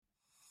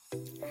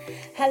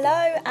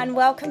Hello and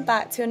welcome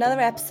back to another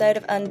episode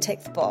of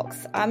Untick the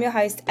Box. I'm your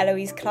host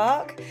Eloise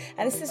Clark,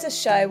 and this is a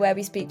show where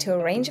we speak to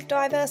a range of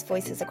diverse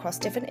voices across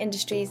different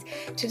industries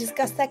to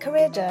discuss their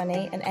career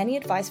journey and any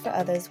advice for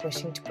others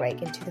wishing to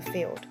break into the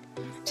field.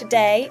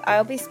 Today,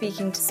 I'll be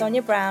speaking to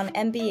Sonia Brown,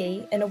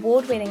 MBE, an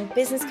award-winning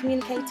business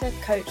communicator,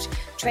 coach,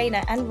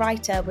 trainer and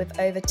writer with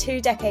over 2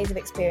 decades of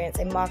experience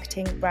in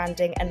marketing,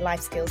 branding and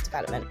life skills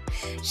development.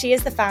 She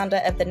is the founder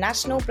of the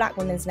National Black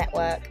Women's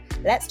Network,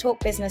 Let's Talk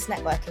Business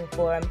Networking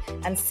Forum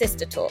and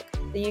Sister Talk,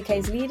 the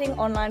UK's leading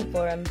online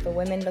forum for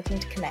women looking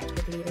to connect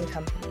with leading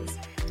companies,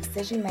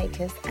 decision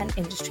makers and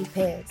industry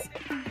peers.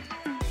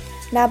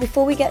 Now,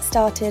 before we get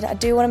started, I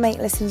do want to make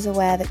listeners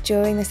aware that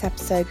during this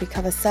episode we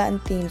cover certain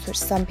themes which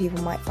some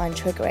people might find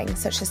triggering,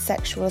 such as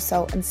sexual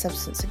assault and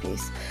substance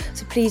abuse,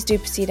 so please do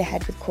proceed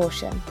ahead with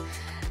caution.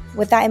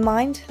 With that in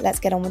mind, let's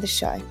get on with the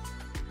show.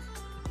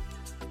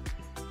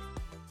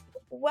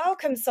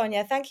 Welcome,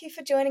 Sonia. Thank you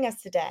for joining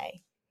us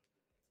today.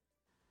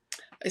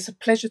 It's a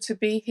pleasure to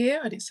be here,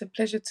 and it's a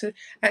pleasure to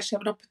actually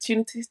have an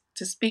opportunity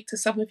to speak to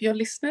some of your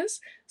listeners.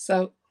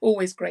 So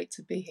always great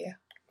to be here.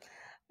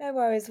 No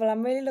worries. Well,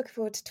 I'm really looking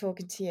forward to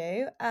talking to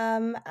you.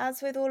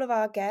 As with all of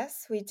our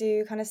guests, we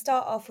do kind of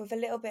start off with a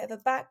little bit of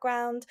a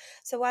background.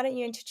 So why don't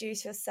you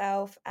introduce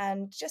yourself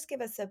and just give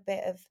us a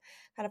bit of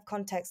kind of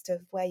context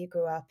of where you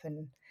grew up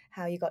and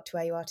how you got to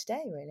where you are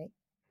today, really.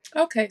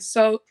 Okay,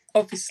 so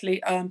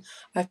obviously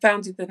I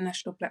founded the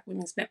National Black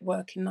Women's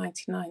Network in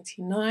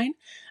 1999,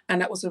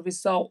 and that was a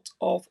result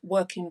of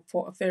working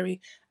for a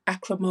very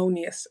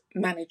acrimonious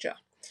manager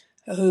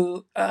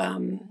who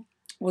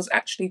was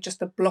actually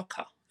just a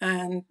blocker,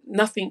 and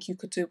nothing you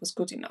could do was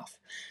good enough.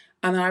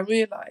 And I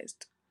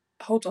realised,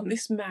 hold on,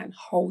 this man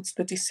holds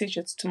the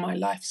decisions to my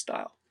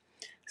lifestyle.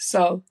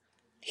 So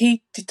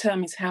he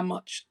determines how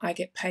much I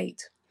get paid.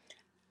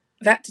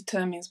 That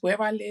determines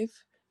where I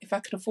live, if I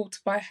can afford to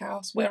buy a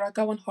house, where I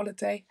go on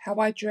holiday, how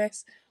I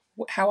dress,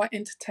 how I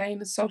entertain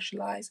and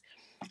socialise.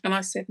 And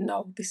I said,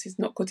 no, this is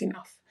not good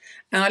enough.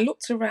 And I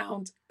looked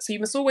around. So you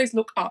must always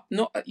look up,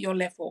 not at your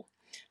level.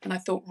 And I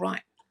thought,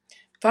 right,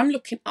 if I'm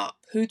looking up,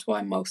 who do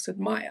I most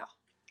admire?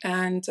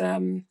 And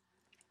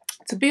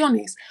to be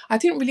honest, I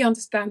didn't really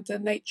understand the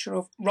nature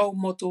of role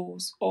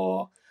models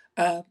or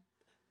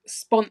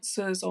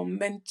sponsors or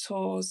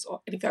mentors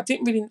or anything. I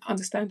didn't really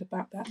understand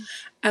about that.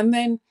 And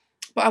then,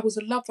 but I was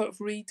a lover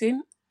of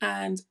reading,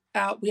 and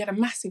we had a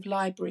massive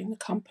library in the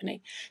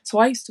company. So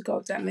I used to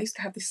go down, they used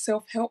to have this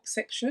self-help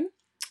section,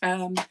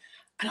 and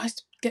I used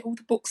to get all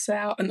the books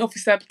out, and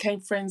obviously I became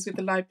friends with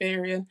the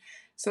librarian.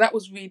 So that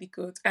was really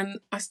good. And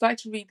I started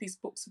to read these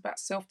books about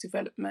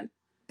self-development,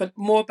 but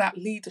more about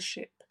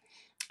leadership.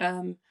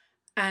 And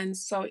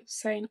so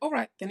it's saying, all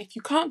right, then if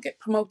you can't get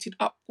promoted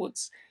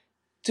upwards,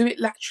 do it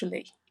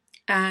laterally.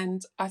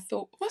 And I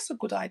thought, well, that's a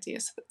good idea.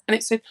 And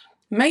it said,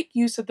 make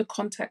use of the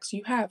contacts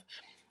you have.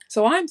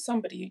 So I'm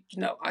somebody,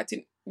 I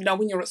didn't know,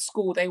 when you're at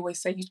school, they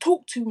always say, you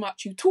talk too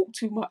much.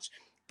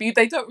 But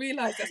they don't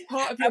realise that's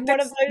part of your destiny. I'm one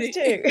of those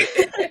too.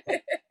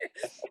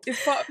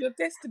 It's part of your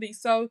destiny.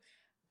 So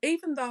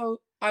even though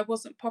I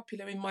wasn't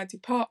popular in my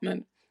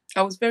department,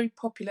 I was very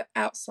popular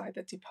outside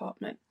the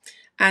department.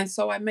 And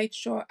so I made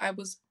sure I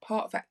was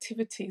part of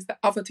activities that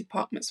other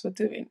departments were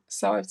doing.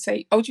 So I'd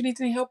say, oh, do you need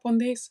any help on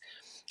this?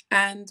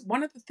 And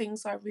one of the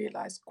things I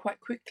realised quite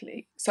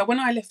quickly, so when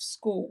I left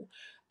school,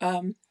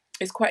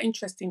 it's quite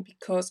interesting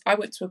because I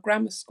went to a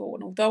grammar school,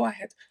 and although I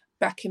had,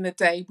 back in the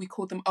day, we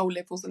called them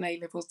O-levels and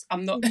A-levels,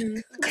 I'm not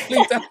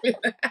clued up in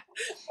that.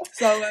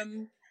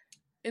 So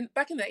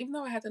back in there, even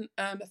though I had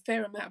a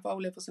fair amount of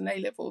O-levels and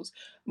A-levels,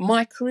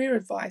 my career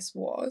advice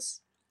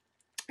was,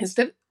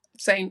 instead of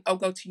saying, I'll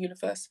go to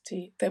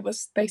university,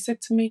 they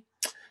said to me,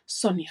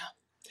 Sonia,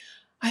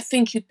 I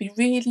think you'd be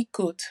really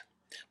good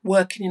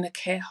working in a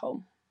care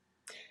home.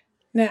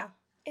 Now,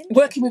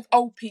 working with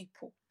old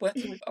people.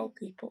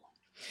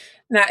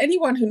 Now,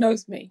 anyone who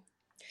knows me,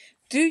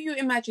 do you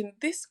imagine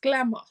this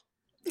glamour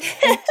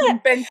in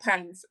bend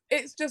pans?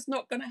 It's just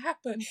not going to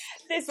happen.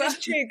 This is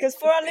true, because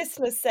for our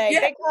listeners' sake,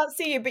 they can't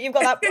see you, but you've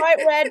got that bright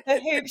red, the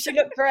hoops, you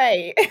look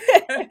great.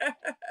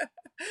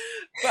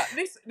 But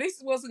this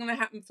wasn't going to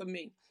happen for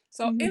me.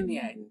 So in the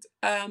end,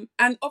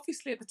 and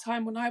obviously at the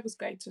time when I was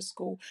going to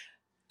school,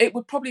 it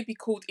would probably be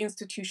called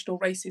institutional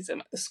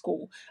racism at the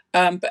school.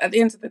 But at the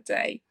end of the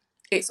day,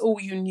 it's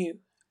all you knew.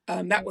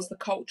 That was the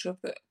culture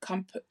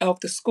of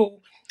the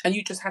school, and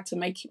you just had to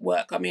make it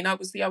work. I mean, I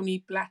was the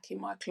only black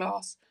in my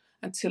class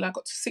until I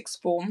got to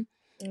sixth form,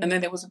 and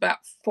then there was about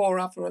 4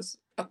 others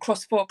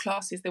across 4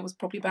 classes. There was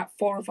probably about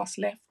 4 of us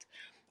left.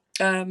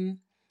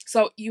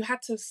 So you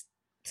had to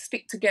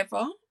stick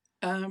together,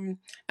 and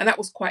that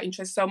was quite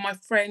interesting. So my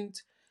friend,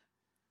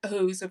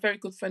 who's a very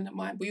good friend of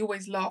mine, we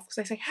always laugh because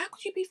they say, how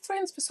could you be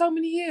friends for so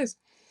many years?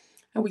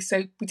 And we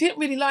say, we didn't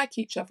really like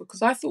each other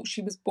because I thought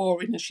she was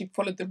boring and she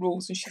followed the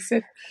rules. And she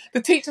said,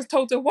 the teachers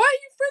told her, why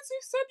are you friends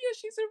with Sonia?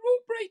 She's a rule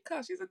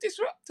breaker. She's a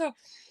disruptor.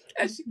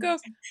 And she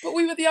goes, but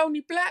we were the only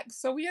blacks,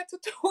 so we had to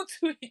talk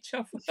to each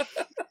other.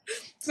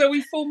 So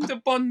we formed a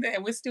bond there.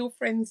 We're still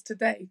friends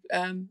today,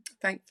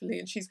 thankfully.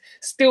 And she's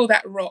still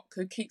that rock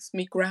who keeps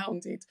me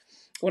grounded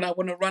when I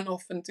want to run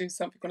off and do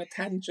something on a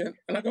tangent.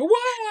 And I go,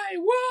 why?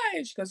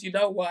 And she goes, you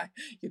know why?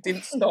 You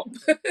didn't stop.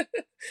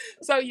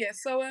 So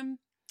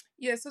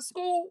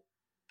school,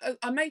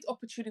 I made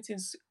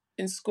opportunities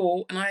in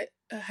school, and I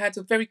had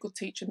a very good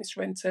teacher, Miss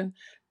Renton,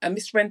 and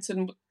Miss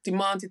Renton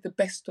demanded the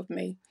best of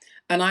me.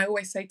 And I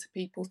always say to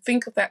people,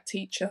 think of that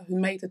teacher who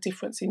made a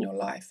difference in your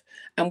life,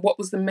 and what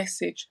was the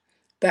message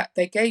that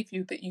they gave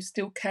you that you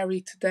still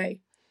carry today.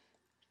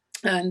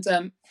 And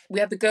we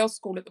had the girls'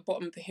 school at the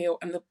bottom of the hill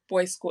and the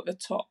boys' school at the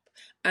top.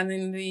 And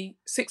in the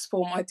sixth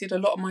form, I did a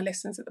lot of my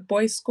lessons at the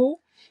boys'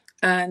 school.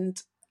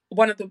 And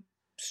one of the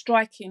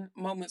striking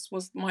moments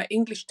was my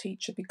English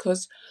teacher,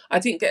 because I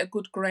didn't get a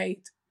good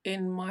grade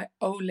in my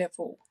O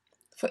level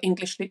for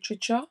English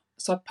literature.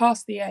 So I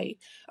passed the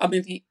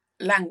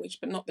language,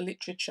 but not the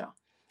literature.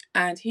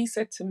 And he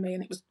said to me,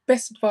 and it was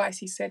best advice,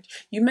 he said,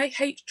 you may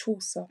hate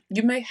Chaucer,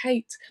 you may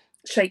hate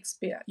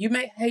Shakespeare, you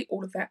may hate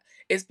all of that.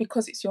 It's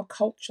because it's your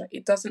culture.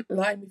 It doesn't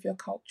line with your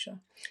culture.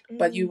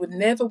 But you would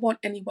never want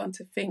anyone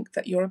to think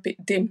that you're a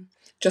bit dim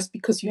just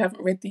because you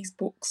haven't read these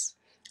books.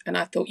 And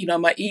I thought,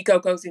 my ego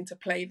goes into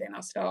play then. I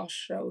said, I'll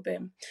show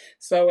them.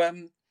 So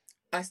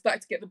I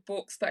started to get the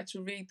books, started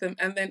to read them.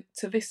 And then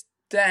to this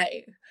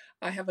day,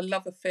 I have a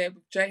love affair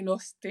with Jane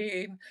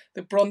Austen,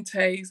 the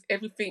Brontes,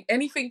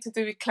 anything to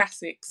do with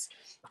classics.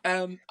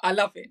 I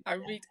love it. I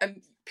read,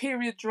 and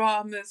period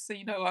dramas. So,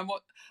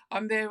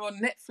 I'm there on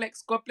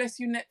Netflix. God bless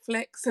you,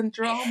 Netflix, and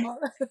drama.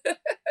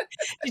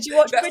 Did you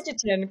watch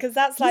Bridgerton? Because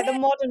that's like the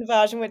modern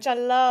version, which I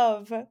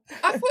love. I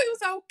thought it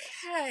was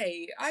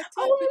okay.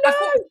 Oh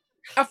no!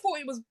 I thought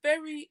it was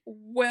very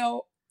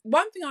well.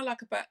 One thing I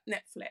like about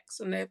Netflix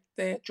and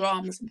their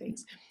dramas and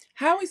things,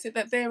 how is it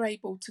that they're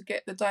able to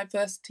get the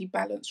diversity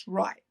balance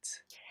right?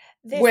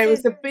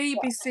 Whereas the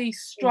BBC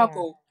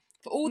struggle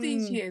for all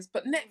these years,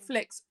 but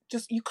Netflix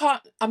you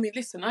can't. I mean,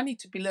 listen, I need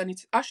to be learning.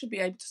 I should be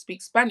able to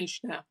speak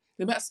Spanish now.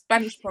 The amount of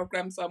Spanish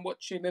programs I'm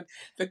watching and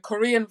the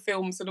Korean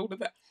films and all of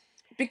that.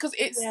 Because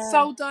it's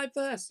so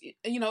diverse.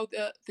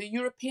 The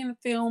European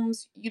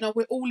films,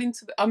 we're all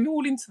into them. I'm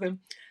all into them.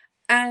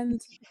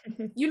 And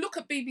you look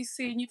at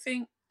BBC and you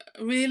think,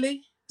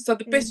 really? So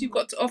the best you've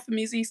got to offer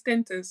me is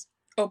EastEnders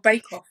or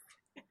Bake Off.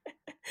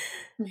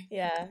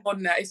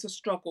 On that, it's a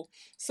struggle.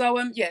 So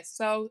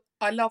so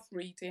I love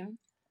reading.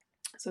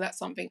 So that's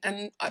something.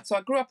 And so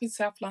I grew up in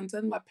South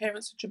London. My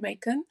parents are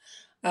Jamaican.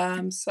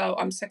 So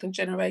I'm second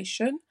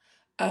generation.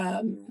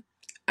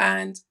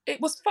 And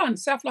it was fun.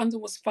 South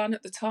London was fun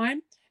at the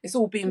time. It's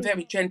all being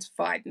very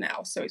gentrified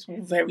now, so it's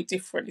all very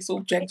different. It's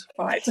all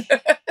gentrified.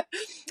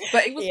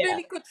 But it was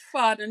really good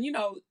fun.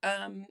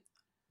 And,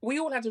 we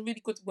all had a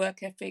really good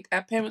work ethic.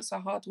 Our parents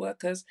are hard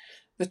workers.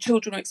 The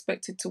children are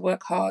expected to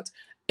work hard.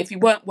 If you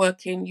weren't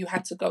working, you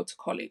had to go to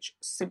college.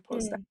 Simple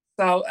as that.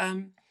 So,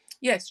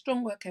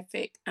 strong work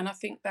ethic. And I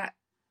think that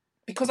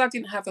because I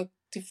didn't have a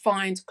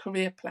defined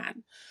career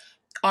plan,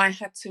 I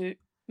had to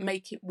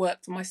make it work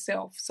for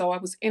myself. So I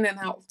was in and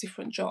out of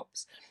different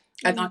jobs.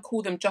 And I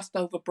call them just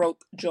over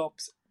broke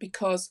jobs,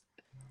 because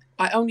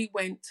I only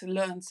went to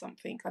learn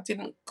something. I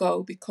didn't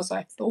go because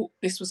I thought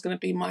this was going to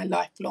be my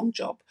lifelong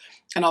job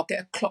and I'll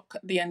get a clock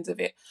at the end of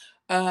it.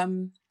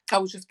 I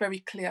was just very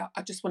clear.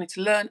 I just wanted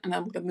to learn and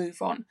I'm going to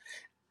move on.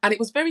 And it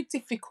was very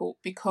difficult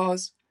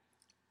because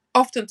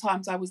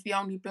oftentimes I was the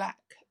only black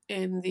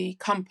in the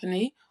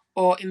company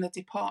or in the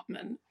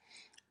department,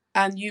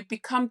 and you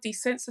become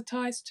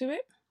desensitized to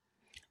it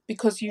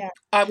because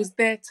I was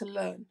there to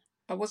learn.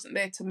 I wasn't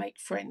there to make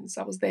friends.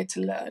 I was there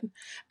to learn.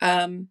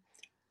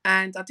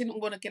 And I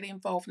didn't want to get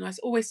involved. And I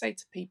always say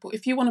to people,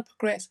 if you want to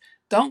progress,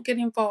 don't get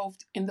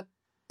involved in the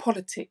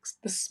politics,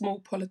 the small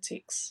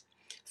politics.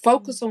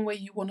 Focus on where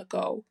you want to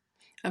go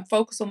and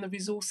focus on the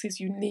resources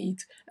you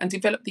need and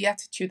develop the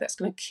attitude that's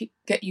going to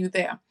get you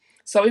there.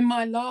 So in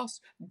my last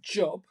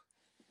job,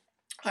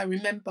 I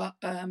remember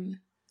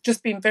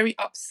just being very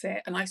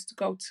upset, and I used to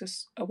go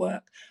to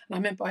work, and I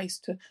remember I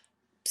used to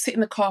sit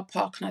in the car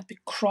park and I'd be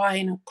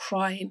crying and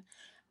crying,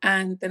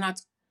 and then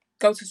I'd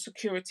go to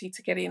security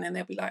to get in and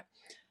they'd be like,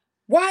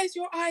 why is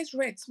your eyes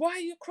red? Why are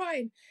you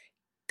crying?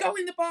 Go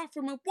in the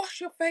bathroom and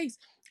wash your face,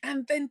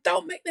 and then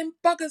don't make them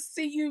buggers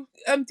see you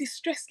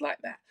distressed like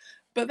that.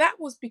 But that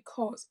was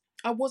because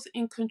I wasn't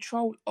in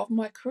control of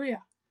my career.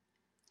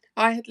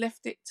 I had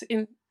left it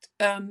in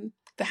the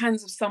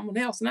hands of someone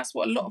else. And that's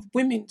what a lot of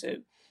women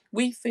do.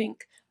 We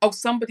think, oh,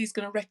 somebody's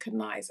going to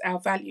recognize our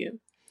value.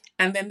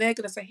 And then they're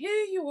going to say,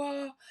 here you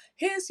are.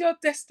 Here's your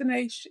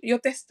destination, your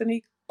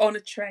destiny on a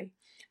tray.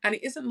 And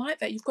it isn't like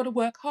that. You've got to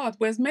work hard.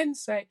 Whereas men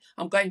say,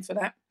 I'm going for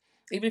that.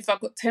 Even if I've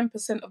got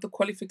 10% of the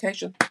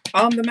qualification,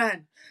 I'm the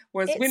man.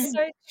 Whereas women... It's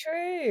so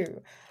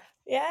true.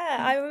 Yeah,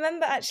 I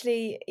remember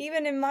actually,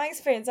 even in my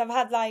experience, I've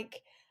had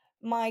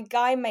my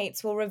guy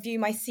mates will review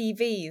my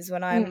CVs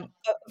when I'm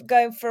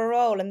going for a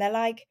role, and they're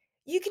like,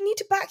 you can need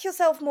to back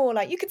yourself more.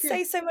 Like, you could Yeah,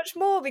 say so much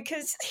more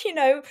because,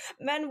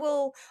 men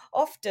will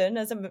often,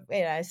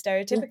 yeah,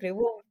 stereotypically,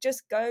 will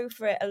just go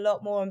for it a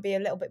lot more and be a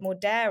little bit more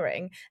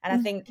daring. And I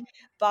mm, think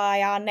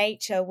by our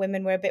nature,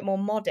 women were a bit more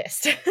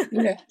modest.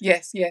 yeah,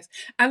 yes, yes.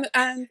 And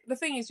the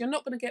thing is, you're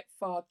not going to get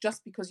far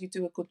just because you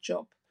do a good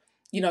job.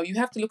 You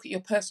have to look at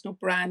your personal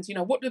brand.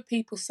 What do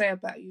people say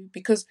about you?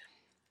 Because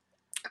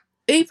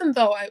even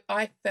though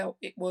I felt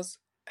it was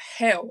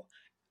hell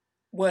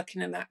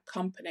working in that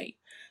company,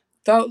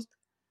 those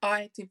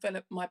I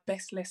developed my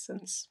best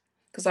lessons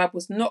because I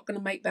was not going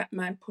to make that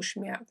man push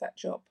me out of that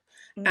job.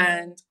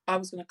 And I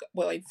was going to go,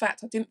 well, in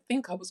fact, I didn't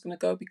think I was going to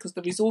go because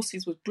the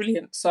resources was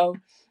brilliant. So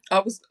I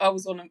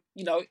was on a,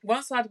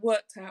 once I'd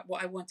worked out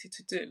what I wanted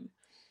to do,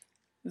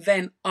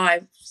 then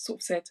I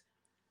sort of said,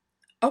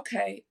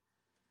 okay,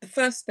 the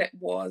first step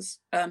was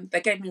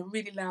they gave me a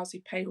really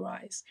lousy pay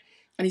rise.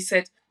 And he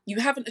said, you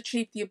haven't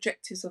achieved the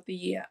objectives of the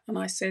year. And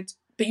I said,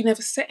 but you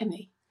never set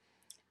any.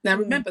 Now,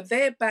 remember,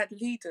 they're bad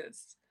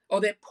leaders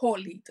or they're poor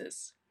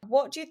leaders.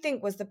 What do you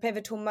think was the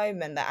pivotal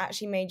moment that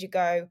actually made you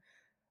go,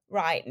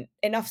 right,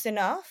 enough's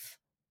enough?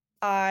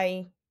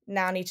 I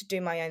now need to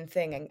do my own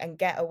thing and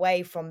get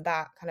away from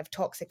that kind of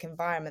toxic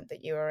environment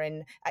that you were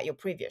in at your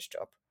previous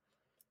job?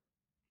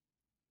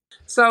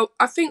 So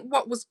I think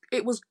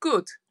it was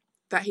good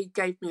that he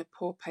gave me a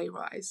poor pay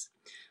rise.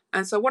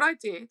 And so what I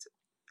did,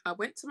 I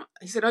went to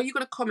he said, are you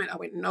going to comment? I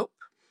went, nope.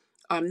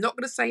 I'm not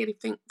going to say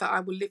anything that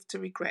I will live to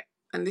regret.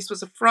 And this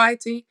was a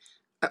Friday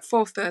at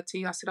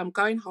 4:30. I said, I'm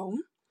going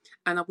home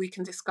and we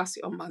can discuss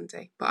it on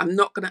Monday, but I'm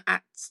not going to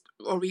act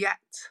or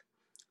react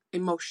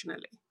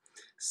emotionally.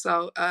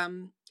 So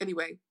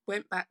anyway,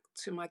 went back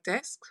to my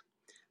desk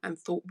and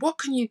thought, what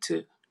can you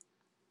do?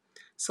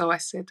 So I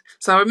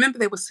remember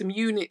there were some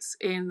units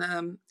in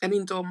an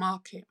indoor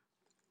market,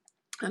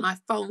 and I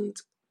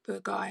phoned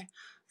the guy,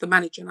 the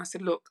manager, and I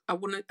said, look,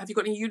 have you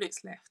got any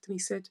units left? And he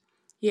said,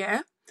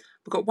 yeah,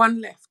 we've got one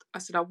left. I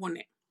said, I want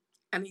it.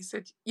 And he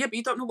said, yeah, but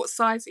you don't know what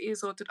size it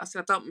is. I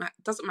said, it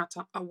doesn't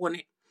matter. I want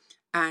it.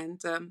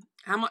 And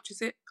how much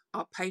is it?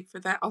 I'll pay for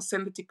that. I'll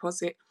send the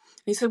deposit.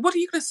 And he said, what are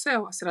you going to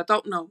sell? I said, I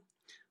don't know,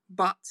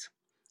 but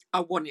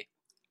I want it.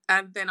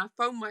 And then I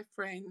phoned my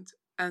friend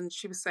and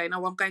she was saying,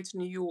 oh, I'm going to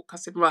New York. I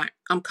said, right,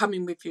 I'm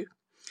coming with you.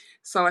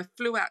 So I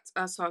flew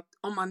out. So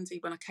on Monday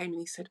when I came in,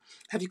 he said,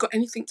 have you got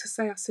anything to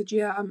say? I said,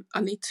 yeah,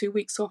 I need 2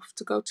 weeks off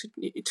to go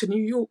to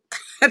New York.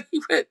 And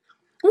he went,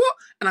 what?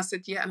 And I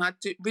said, yeah, and I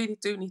really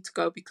do need to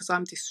go because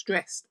I'm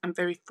distressed. I'm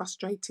very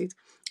frustrated.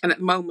 And at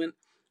the moment,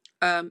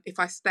 if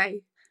I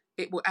stay,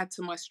 it will add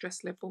to my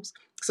stress levels.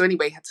 So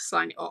anyway, I had to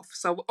sign it off.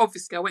 So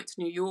obviously I went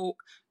to New York,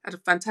 had a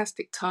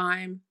fantastic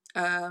time.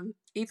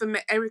 Even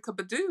met Erica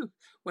Badu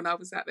when I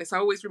was out there. So I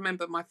always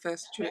remember my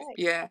first trip. Right.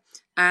 Yeah.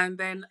 And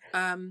then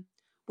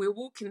we were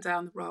walking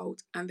down the road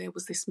and there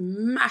was this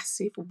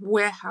massive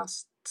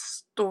warehouse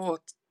store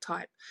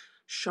type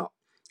shop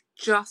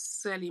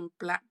just selling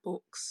black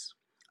books.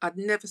 I'd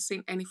never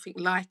seen anything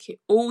like it,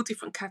 all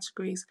different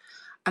categories.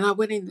 And I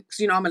went in, because,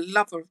 I'm a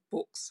lover of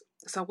books.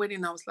 So I went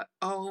in, I was like,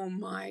 oh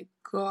my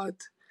God,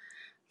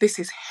 this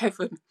is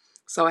heaven.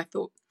 So I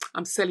thought,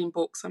 I'm selling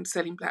books, I'm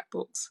selling black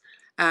books.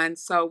 And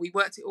so we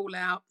worked it all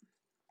out.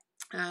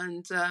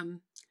 And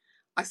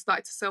I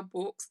started to sell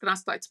books. Then I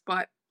started to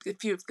buy a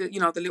few of the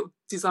little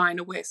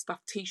designer wear stuff,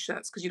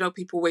 T-shirts, because,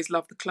 people always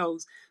love the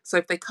clothes. So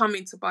if they come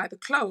in to buy the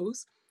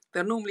clothes,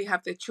 they'll normally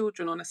have their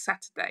children on a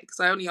Saturday, because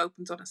I only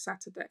opened on a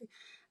Saturday.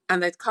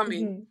 And they'd come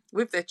in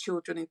with their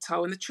children in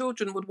tow, and the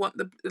children would want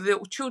the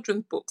little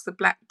children's books, the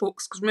black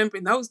books, because remember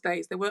in those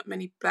days there weren't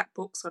many black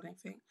books or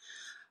anything.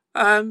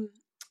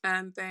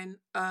 And then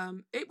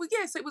it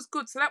was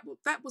good. So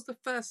that was the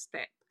first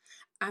step,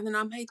 and then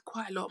I made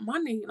quite a lot of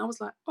money, and I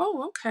was like,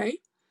 oh, okay,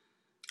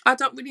 I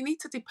don't really need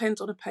to depend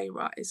on a pay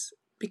rise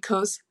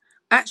because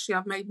actually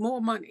I've made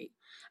more money.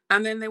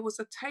 And then there was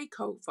a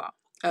takeover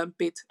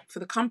bid for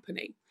the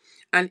company,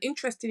 and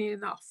interestingly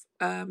enough,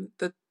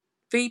 the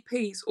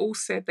VPs all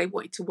said they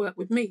wanted to work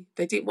with me.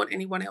 They didn't want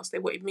anyone else. They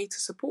wanted me to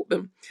support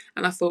them.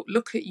 And I thought,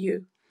 look at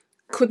you.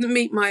 Couldn't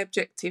meet my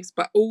objectives,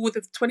 but all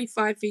the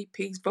 25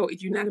 VPs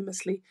voted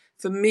unanimously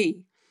for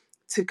me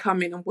to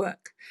come in and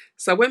work.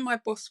 So when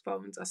my boss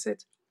phoned, I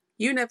said,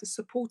 you never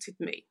supported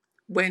me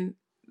when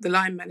the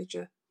line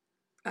manager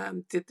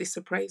did this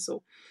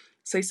appraisal.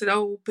 So he said,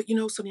 oh, but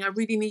Sonia, I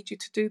really need you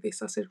to do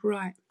this. I said,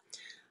 right.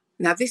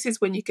 Now, this is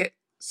when you get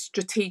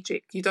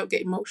strategic. You don't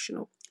get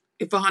emotional.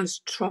 Ivana's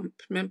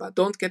Trump, remember,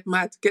 don't get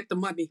mad, get the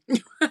money.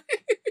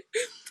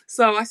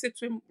 So I said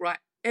to him, right,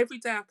 every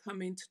day I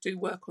come in to do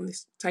work on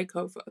this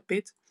takeover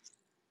bid,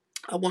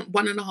 I want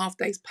 1.5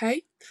 days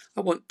pay.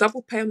 I want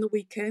double pay on the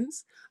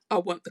weekends. I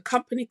want the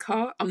company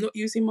car. I'm not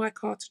using my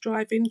car to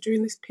drive in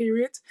during this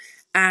period.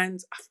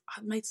 And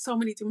I've made so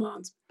many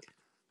demands.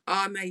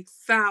 I made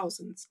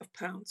thousands of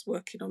pounds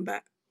working on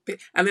that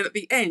bit. And then at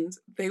the end,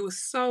 they were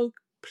so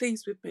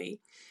pleased with me.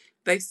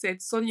 They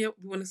said, Sonia,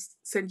 we want to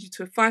send you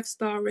to a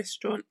 5-star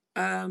restaurant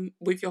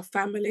with your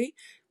family.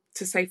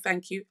 to say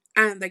thank you,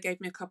 and they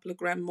gave me a couple of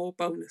grand more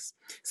bonus.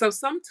 So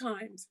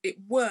sometimes it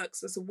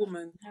works as a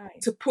woman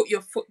to put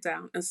your foot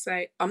down and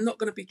say, I'm not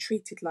going to be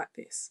treated like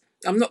this.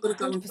 I'm not going to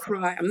go and 100%.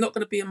 cry. I'm not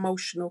going to be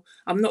emotional.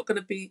 I'm not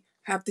going to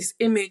have this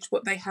image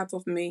what they have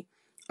of me.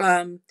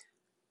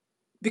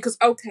 Because,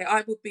 okay,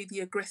 I would be the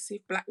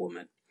aggressive black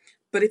woman.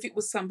 But if it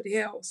was somebody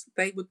else,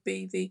 they would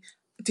be the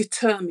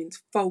determined,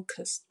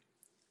 focused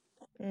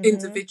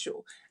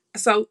individual.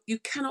 So you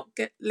cannot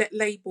let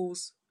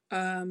labels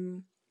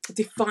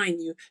define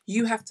you.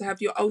 You have to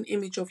have your own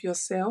image of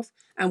yourself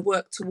and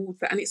work towards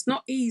that. And it's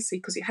not easy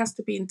because it has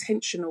to be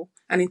intentional.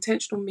 And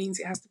intentional means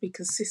it has to be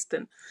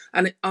consistent.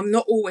 And I'm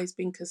not always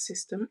being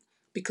consistent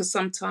because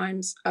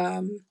sometimes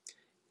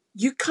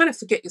you kind of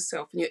forget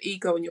yourself and your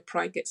ego and your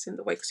pride gets in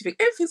the way because you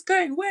think everything's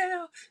going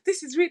well,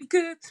 this is really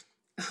good.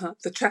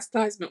 The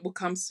chastisement will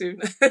come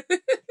soon.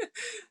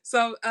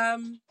 So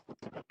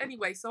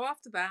anyway, so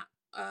after that,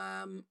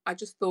 I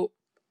just thought,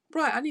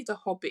 right, I need a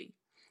hobby.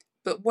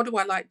 But what do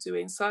I like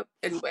doing? So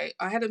anyway,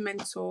 I had a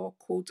mentor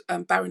called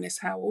Baroness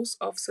Howells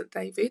of St.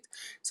 David.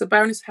 So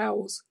Baroness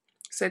Howells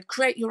said,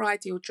 create your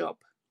ideal job.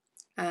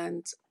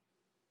 And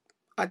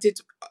I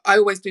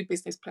always do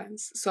business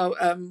plans. So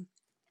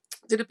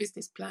did a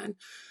business plan,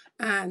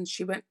 and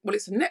she went, well,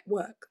 it's a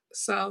network.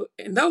 So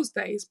in those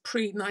days,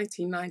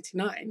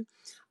 pre-1999,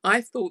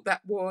 I thought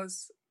that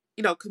was,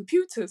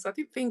 computers. I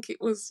didn't think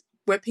it was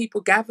where people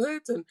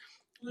gathered and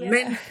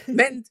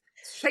men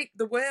shaped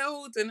the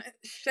world and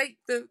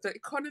shaped the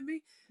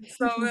economy.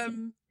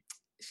 So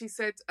she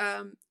said,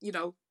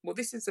 well,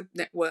 this is a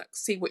network,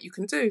 see what you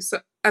can do. So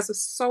as a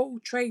sole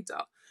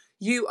trader,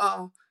 you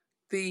are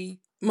the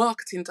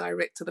marketing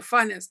director, the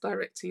finance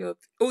director of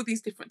all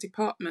these different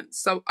departments.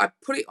 So I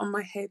put it on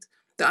my head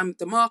that I'm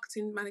the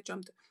marketing manager.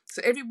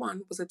 So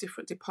everyone was a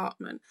different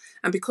department.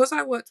 And because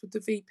I worked with the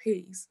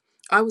VPs,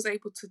 I was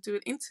able to do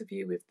an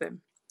interview with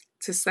them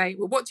to say,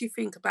 well, what do you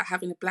think about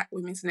having a Black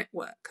Women's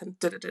Network? And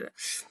da-da-da-da.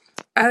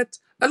 And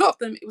a lot of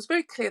them, it was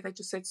very clear. They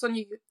just said,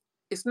 Sonia,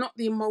 it's not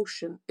the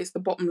emotion, it's the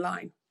bottom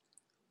line.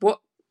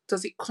 What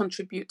does it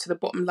contribute to the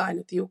bottom line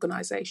of the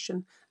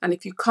organisation? And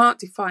if you can't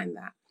define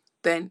that,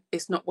 then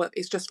it's not worth.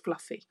 It's just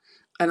fluffy.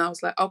 And I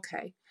was like,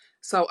 okay.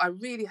 So I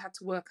really had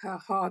to work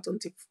hard on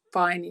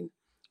defining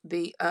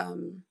the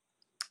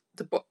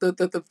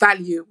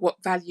value.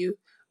 What value?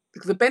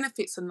 Because the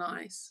benefits are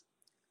nice,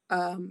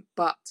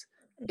 but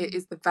it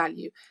is the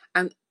value.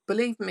 And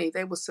believe me,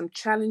 there were some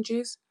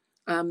challenges.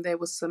 There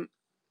was some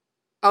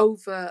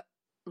over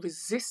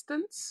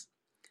resistance.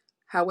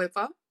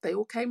 However, they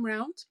all came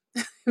round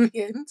in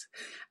the end.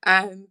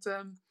 And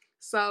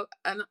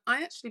and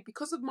I actually,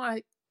 because of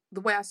the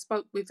way I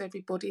spoke with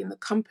everybody in the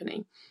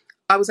company,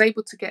 I was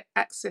able to get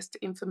access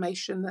to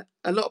information that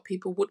a lot of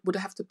people would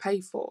have to pay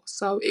for.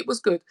 So it was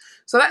good.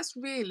 So that's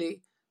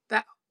really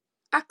that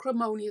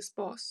acrimonious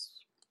boss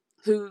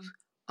who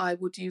I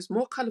would use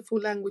more colourful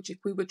language if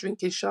we were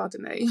drinking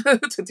Chardonnay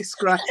to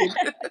describe him.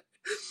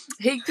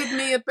 He did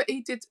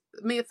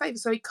me a favour.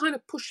 So he kind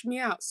of pushed me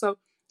out. So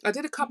I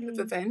did a couple of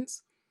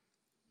events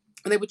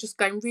and they were just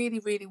going really,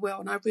 really well.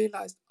 And I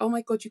realised, oh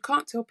my God, you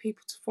can't tell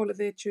people to follow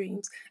their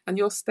dreams and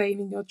you're staying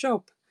in your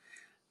job.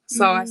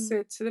 So I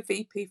said to the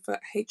VP for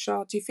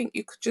HR, do you think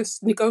you could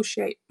just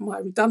negotiate my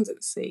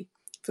redundancy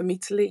for me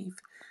to leave?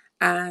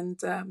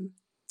 And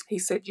he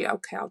said, yeah,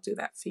 okay, I'll do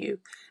that for you.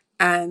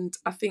 And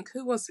I think,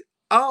 who was it?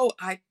 Oh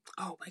my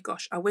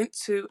gosh, I went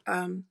to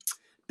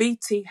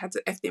BT had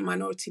an ethnic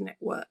minority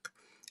network,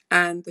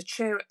 and the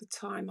chair at the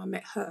time, I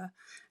met her,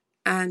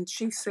 and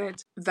she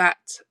said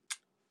that,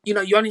 you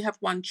only have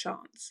one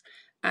chance.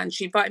 And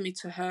she invited me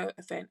to her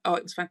event. Oh,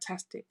 it was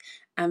fantastic.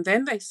 And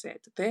then they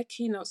said their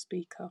keynote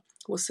speaker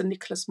was Sir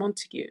Nicholas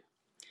Montague.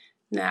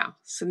 Now,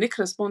 Sir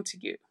Nicholas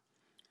Montague,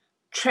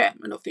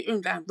 chairman of the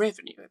Inland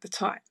Revenue at the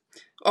time,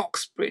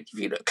 Oxbridge,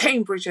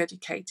 Cambridge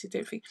educated,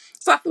 everything.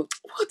 So I thought,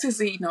 what does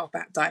he know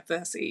about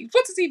diversity?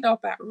 What does he know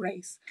about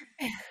race?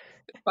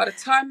 By the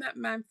time that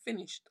man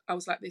finished, I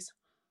was like this,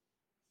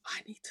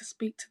 I need to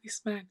speak to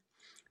this man.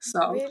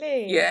 So,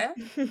 really? Yeah,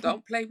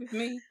 don't play with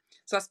me.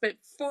 So I spent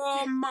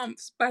 4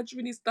 months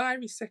badgering his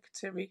diary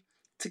secretary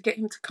to get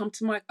him to come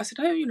to I said,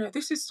 oh,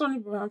 this is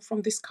Sonia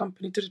from this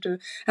company,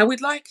 and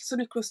we'd like Sir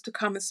Nicholas to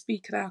come and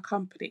speak at our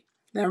company.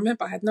 Now,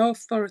 remember, I had no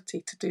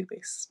authority to do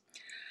this.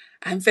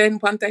 And then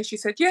one day she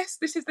said, yes,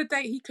 this is the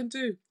date he can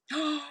do.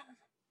 Oh,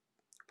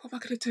 what am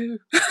I going to do?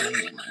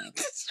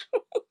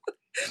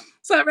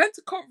 So I ran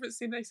to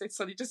conferencing and they said,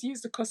 Sonny, just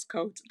use the cost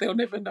code. They'll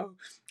never know.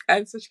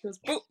 And so she goes,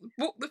 book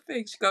the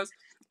thing. She goes,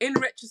 in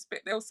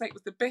retrospect, they'll say it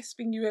was the best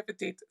thing you ever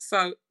did.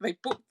 So they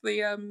booked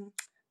the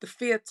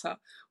theatre,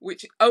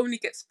 which only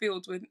gets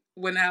filled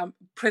when our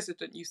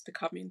president used to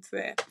come into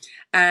there.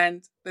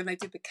 And then they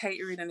did the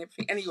catering and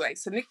everything. Anyway,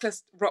 so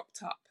Nicholas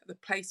rocked up. The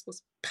place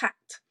was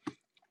packed.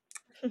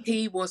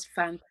 He was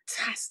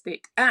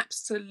fantastic,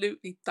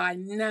 absolutely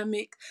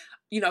dynamic.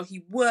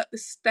 He worked the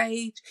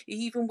stage. He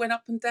even went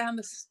up and down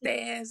the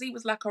stairs. He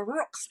was like a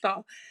rock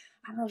star.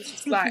 And I was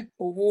just like,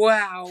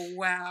 wow,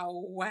 wow,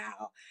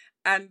 wow.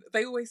 And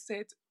they always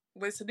said,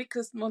 when Sir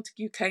Nicholas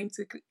Montague came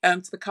to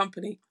the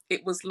company,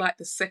 it was like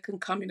the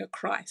second coming of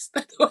Christ.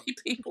 The way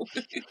people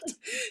moved.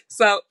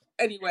 So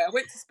anyway, I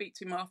went to speak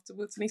to him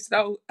afterwards, and he said,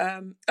 so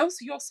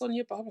you're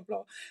Sonia, blah blah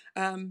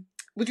blah.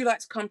 Would you like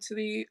to come to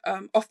the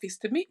office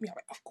to meet me? I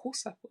went, of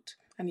course I would.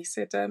 And he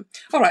said,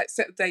 all right,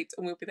 set a date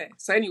and we'll be there.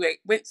 So anyway,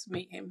 went to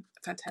meet him,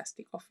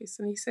 fantastic office.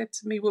 And he said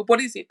to me, well, what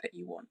is it that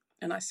you want?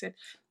 And I said,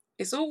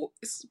 it's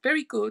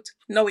very good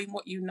knowing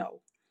what you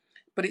know,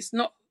 but it's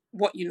not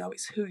what you know,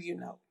 it's who you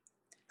know.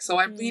 So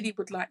I really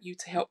would like you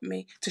to help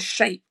me to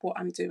shape what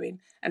I'm doing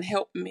and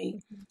help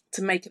me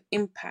to make an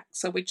impact.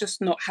 So we're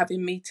just not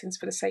having meetings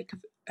for the sake of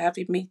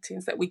having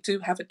meetings, that we do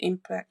have an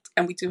impact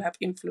and we do have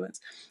influence.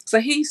 So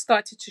he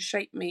started to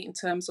shape me in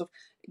terms of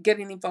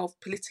getting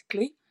involved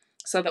politically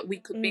so that we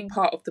could be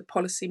part of the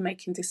policy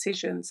making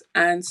decisions.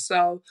 And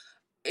so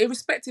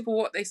irrespective of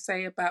what they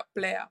say about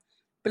Blair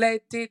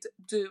did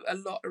do a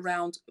lot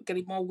around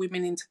getting more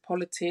women into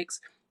politics,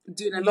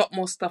 doing a lot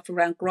more stuff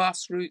around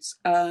grassroots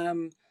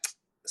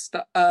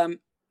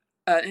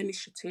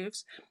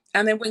initiatives.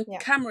 And then when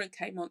Cameron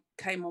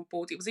came on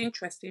board, it was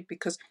interesting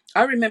because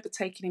I remember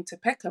taking him to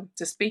Peckham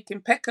to speak in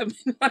Peckham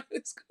in one of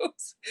the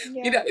schools.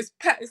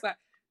 It's like,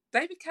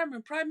 David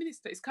Cameron, Prime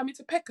Minister, is coming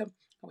to Peckham.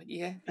 I went,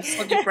 yeah, and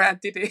Sonia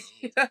Brad did it.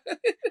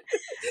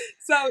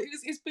 So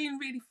it's been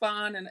really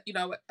fun.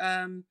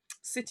 And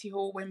City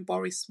Hall, when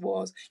Boris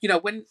was,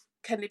 when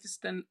Ken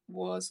Livingstone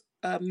was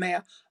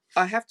mayor,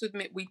 I have to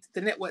admit,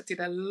 the network did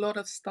a lot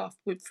of stuff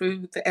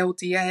through the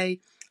LDA,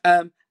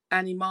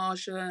 Annie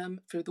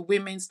Marsham, through the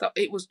women stuff.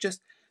 It was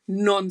just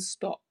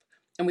non-stop,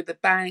 and with the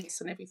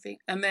banks and everything.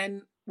 And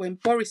then when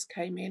Boris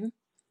came in,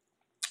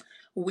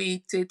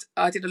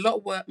 I did a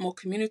lot of more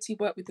community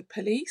work with the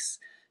police,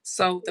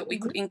 so that we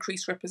could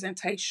increase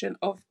representation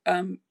of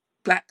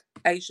Black,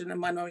 Asian and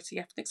minority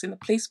ethnics in the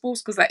police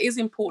force, because that is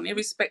important,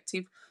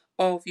 irrespective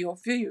of your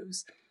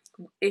views.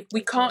 If we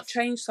can't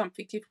change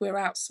something if we're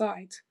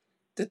outside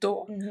the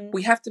door,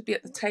 we have to be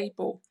at the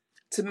table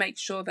to make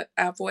sure that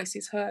our voice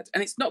is heard.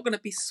 And it's not going to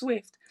be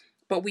swift,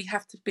 but we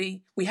have to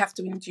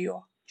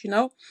endure,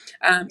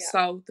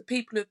 So the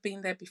people who've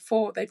been there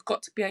before, they've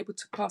got to be able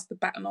to pass the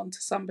baton on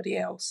to somebody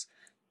else.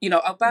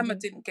 Obama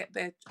didn't get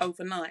there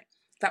overnight.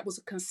 That was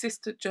a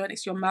consistent journey.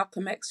 It's your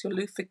Malcolm X, your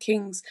Luther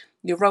Kings,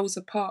 your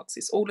Rosa Parks.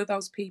 It's all of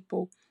those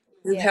people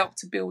who helped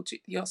to build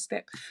your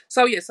step.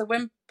 So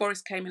when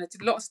Boris came in, I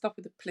did a lot of stuff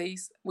with the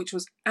police, which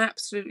was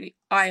absolutely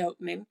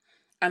eye-opening.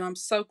 And I'm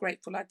so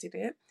grateful I did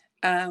it.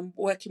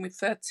 Working with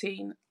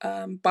 13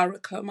 borough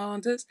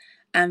commanders.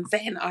 And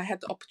then I had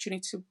the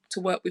opportunity to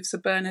work with Sir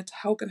Bernard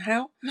Hogan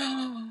Howe.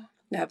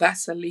 Now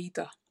that's a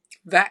leader.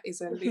 That is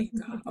a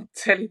leader, I'm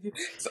telling you.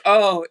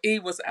 So, he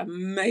was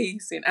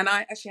amazing. And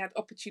I actually had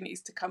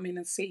opportunities to come in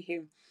and see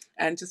him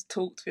and just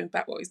talk to him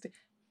about what he's doing.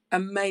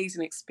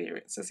 Amazing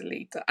experience as a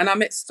leader. And I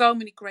met so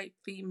many great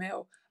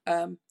female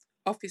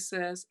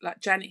officers, like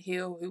Janet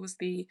Hill, who was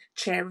the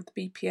chair of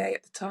the BPA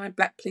at the time,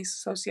 Black Police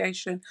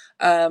Association,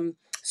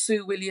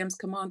 Sue Williams,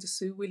 Commander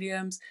Sue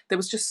Williams. There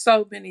was just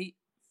so many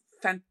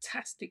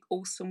fantastic,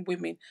 awesome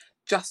women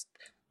just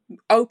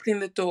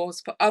opening the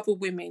doors for other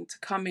women to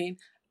come in,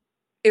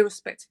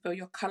 irrespective of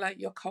your colour,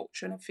 your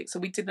culture and everything. So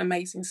we did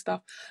amazing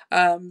stuff.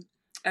 And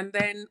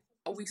then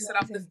we set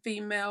up the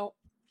Female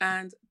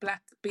and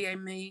Black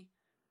BME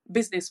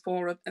Business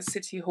Forum at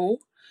City Hall.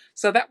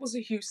 So that was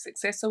a huge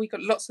success. So we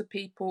got lots of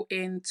people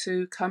in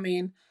to come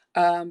in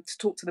to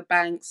talk to the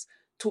banks,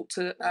 talk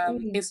to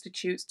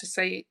institutes, to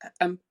say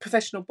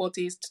professional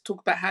bodies, to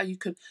talk about how you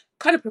can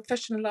kind of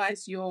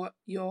professionalise your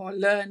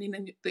learning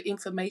and the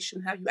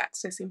information, how you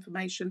access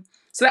information.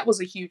 So that was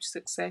a huge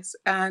success.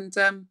 And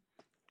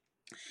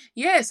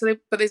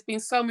but there's been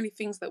so many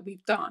things that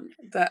we've done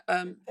that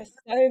there's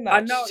so much. I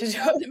know.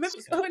 Remember,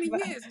 it's 20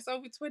 years. It's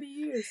over 20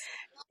 years.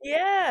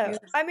 Yeah.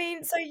 I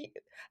mean, so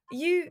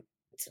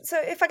so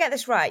if I get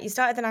this right, you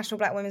started the National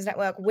Black Women's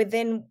Network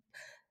within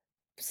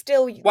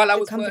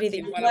the company that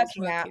you're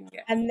working at,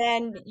 and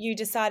then you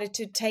decided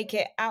to take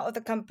it out of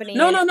the company.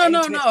 No.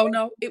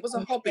 It was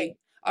a hobby.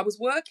 I was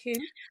working.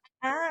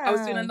 I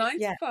was doing a 9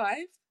 to 5,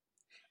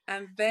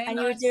 and then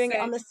you were doing it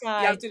on the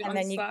side. Yeah, I was doing it on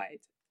the side.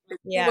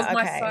 It was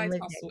my side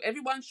hustle.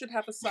 Everyone should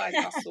have a side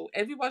hustle.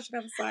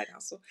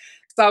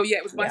 So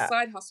it was my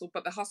side hustle,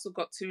 but the hustle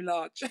got too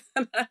large.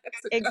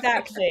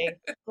 Exactly.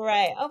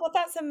 Great. Oh, well,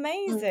 that's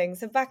amazing.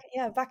 So back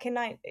in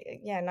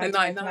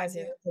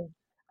 1999,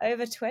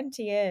 over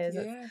 20 years.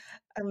 Yeah.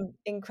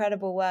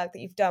 Incredible work that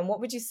you've done. What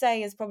would you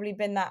say has probably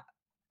been that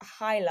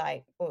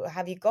highlight, or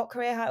have you got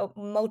career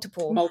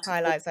multiple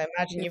highlights? I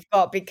imagine you've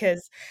got,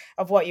 because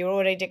of what you're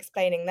already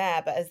explaining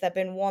there, but has there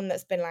been one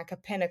that's been like a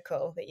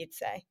pinnacle that you'd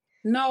say?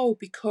 No,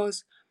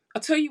 because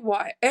I'll tell you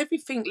why.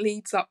 Everything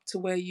leads up to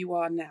where you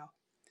are now.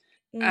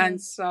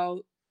 And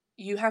so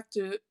you have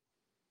to,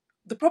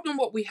 the problem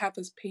what we have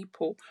as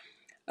people,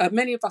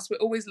 many of us, we're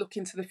always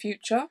looking to the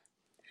future,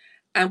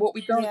 and what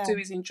we don't do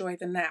is enjoy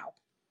the now.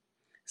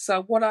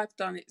 So what I've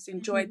done is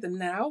enjoy the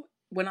now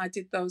when I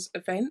did those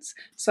events.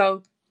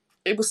 So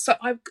it was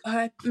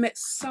I met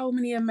so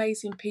many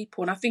amazing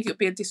people, and I think it would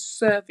be a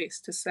disservice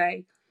to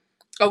say,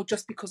 oh,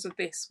 just because of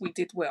this, we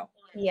did well.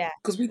 Yeah.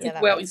 Because we Yeah, did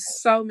that well in makes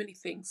sense. so many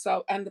things.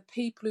 So, and the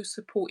people who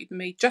supported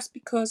me, just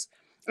because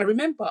I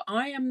remember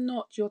I am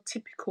not your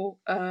typical,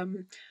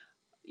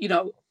 you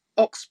know,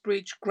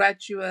 Oxbridge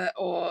graduate,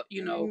 or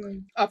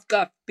I've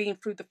been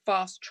through the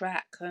fast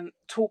track and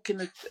talking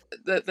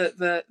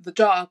the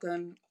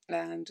jargon,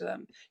 and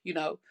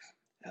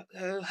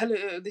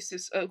hello, this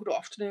is good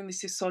afternoon,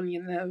 this is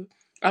Sonia. No,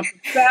 I'm from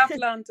South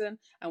London,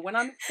 and when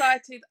I'm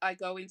excited, I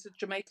go into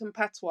Jamaican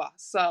patois.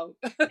 So,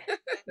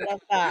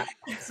 Love that.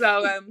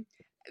 so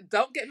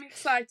don't get me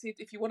excited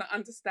if you want to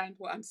understand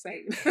what I'm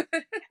saying.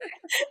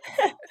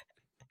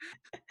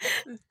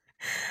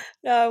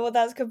 No, well,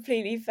 that's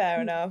completely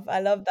fair enough. I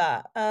love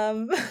that.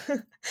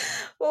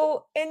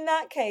 Well, in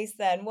that case,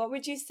 then, what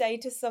would you say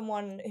to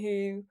someone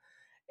who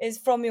is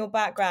from your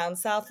background,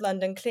 South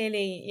London?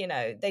 Clearly,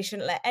 they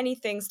shouldn't let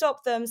anything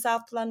stop them.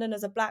 South London,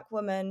 as a Black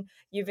woman,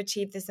 you've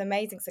achieved this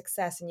amazing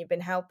success and you've been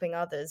helping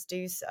others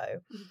do so.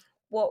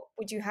 What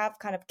would you have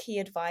kind of key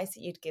advice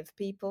that you'd give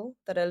people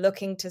that are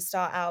looking to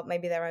start out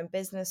maybe their own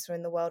business or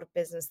in the world of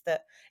business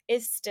that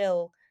is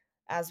still,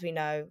 as we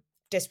know,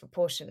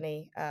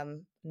 disproportionately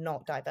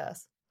not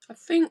diverse? I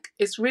think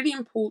it's really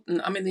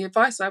important. I mean, the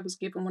advice I was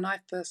given when I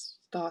first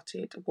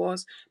started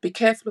was be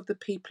careful of the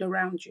people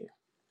around you.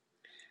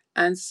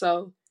 And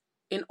so,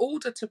 in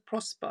order to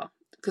prosper,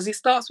 because it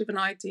starts with an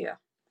idea.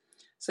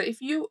 So, if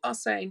you are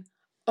saying,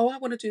 oh, I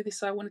want to do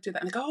this, I want to do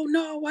that, and they go, oh,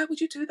 no, why would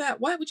you do that?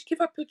 Why would you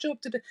give up your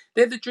job to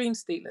They're the dream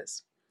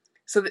stealers.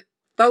 So,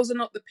 those are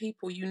not the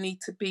people you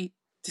need to be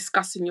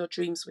discussing your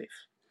dreams with.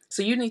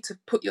 So, you need to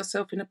put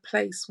yourself in a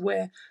place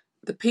where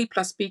the people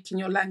are speaking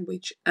your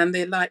language and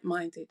they're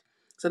like-minded.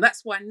 So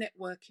that's why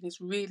networking is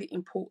really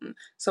important.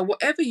 So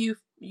whatever you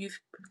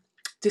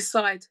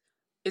decide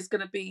is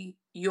going to be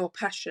your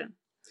passion,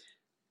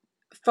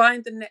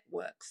 find the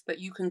networks that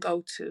you can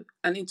go to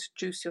and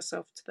introduce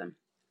yourself to them,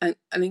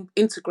 and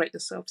integrate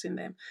yourselves in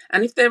them.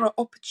 And if there are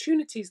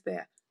opportunities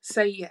there,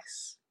 say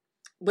yes.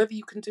 Whether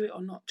you can do it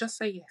or not, just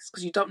say yes,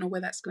 because you don't know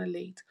where that's going to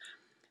lead.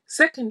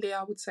 Secondly,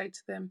 I would say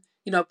to them,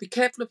 be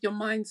careful of your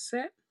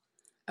mindset,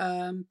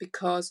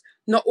 because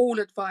not all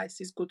advice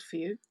is good for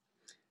you.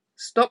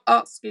 Stop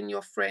asking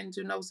your friend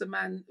who knows a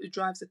man who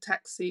drives a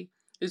taxi,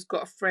 who's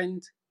got a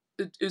friend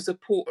who's a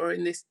porter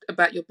in this,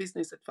 about your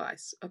business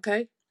advice.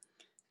 Okay,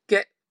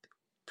 get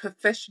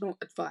professional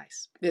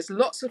advice. There's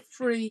lots of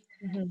free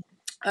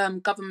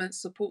government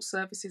support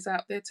services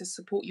out there to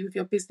support you with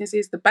your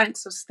businesses. The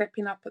banks are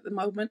stepping up at the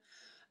moment.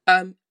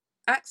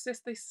 Access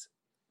this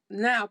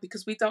now,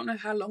 because we don't know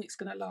how long it's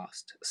going to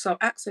last. So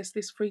access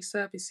these free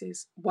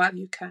services while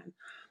you can.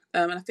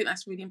 And I think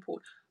that's really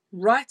important.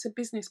 Write a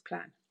business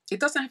plan. It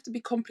doesn't have to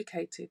be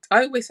complicated.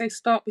 I always say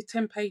start with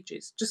 10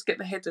 pages. Just get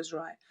the headers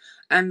right.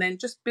 And then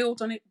just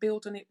build on it,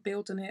 build on it,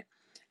 build on it.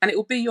 And it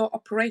will be your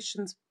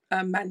operations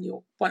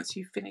manual once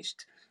you've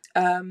finished.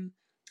 And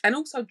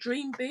also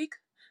dream big,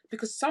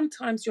 because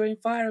sometimes your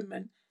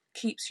environment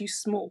keeps you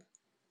small.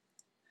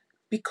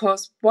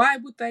 Because why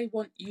would they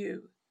want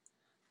you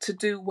to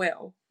do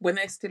well when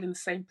they're still in the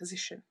same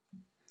position?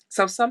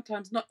 So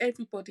sometimes not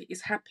everybody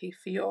is happy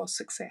for your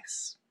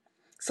success.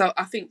 So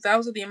I think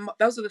those are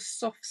the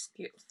soft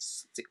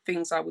skills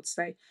things I would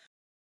say.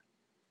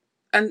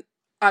 And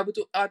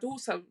I'd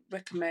also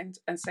recommend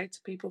and say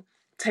to people,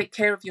 take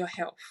care of your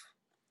health,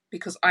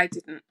 because I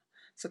didn't.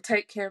 So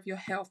take care of your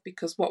health,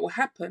 because what will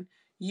happen,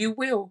 you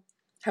will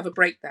have a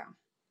breakdown,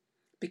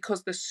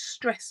 because the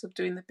stress of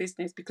doing the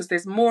business, because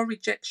there's more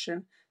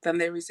rejection than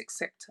there is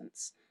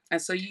acceptance.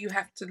 And so you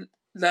have to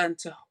learn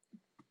to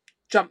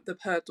jump the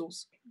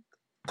hurdles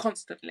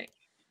constantly.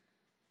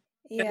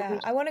 Yeah,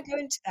 I want to go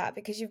into that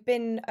because you've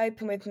been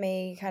open with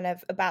me kind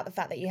of about the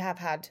fact that you have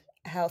had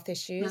health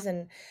issues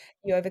and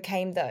you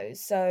overcame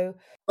those. So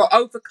Or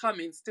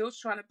overcoming, still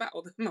trying to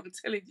battle them, I'm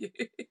telling you.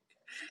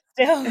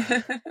 still,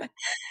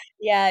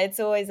 yeah,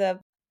 it's always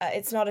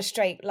it's not a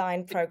straight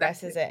line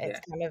progress, is Exactly, it? It's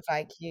yeah. kind of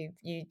like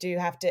you do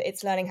have to,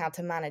 it's learning how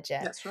to manage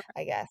it, That's right.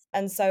 I guess.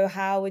 And so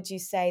how would you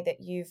say that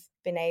you've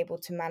been able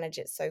to manage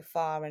it so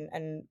far and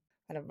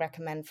kind of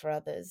recommend for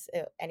others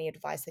any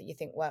advice that you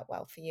think worked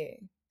well for you?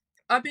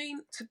 I mean,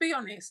 to be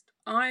honest,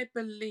 I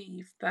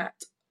believe that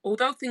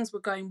although things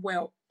were going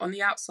well, on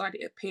the outside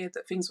it appeared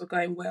that things were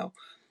going well,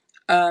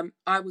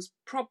 I was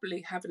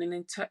probably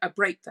having a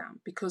breakdown,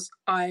 because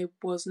I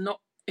was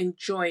not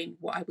enjoying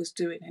what I was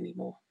doing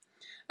anymore.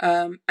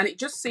 And it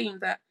just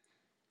seemed that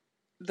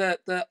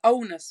the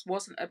onus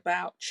wasn't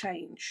about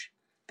change.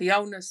 The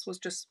onus was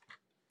just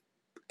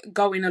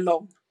going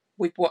along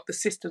with what the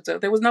systems are.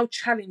 There was no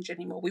challenge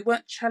anymore. We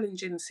weren't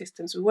challenging the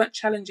systems. We weren't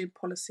challenging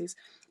policies.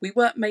 We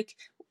weren't making,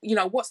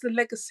 what's the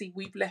legacy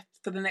we've left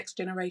for the next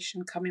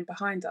generation coming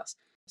behind us?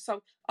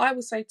 So I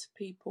would say to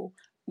people,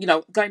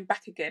 going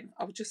back again,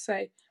 I would just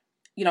say,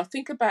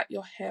 think about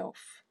your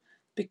health,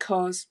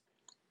 because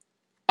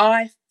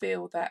I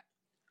feel that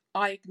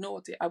I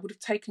ignored it. I would have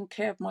taken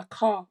care of my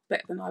car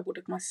better than I would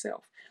have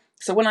myself.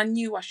 So when I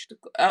knew I should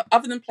have,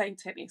 other than playing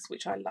tennis,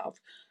 which I love,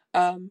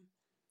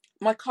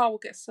 my car will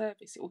get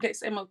serviced. It will get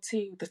its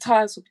MOT. The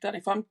tyres will be done.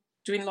 If I'm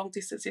doing long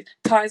distances,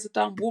 tyres are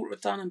done, water are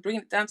done, and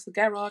bringing it down to the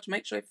garage,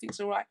 make sure everything's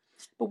all right.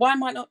 But why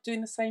am I not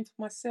doing the same for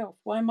myself?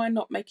 Why am I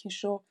not making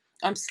sure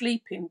I'm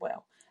sleeping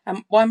well?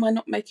 And why am I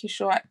not making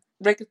sure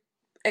regular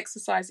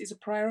exercise is a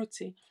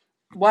priority?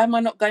 Why am I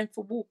not going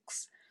for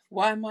walks?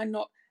 Why am I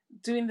not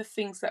doing the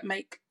things that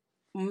make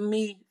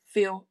me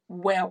feel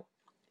well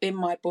in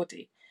my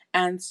body?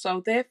 And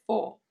so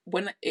therefore,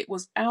 when it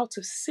was out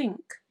of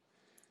sync,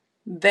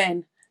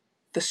 then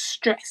the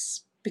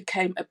stress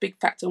became a big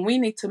factor. And we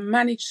need to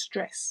manage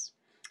stress.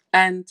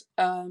 And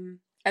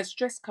as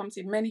stress comes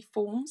in many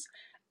forms,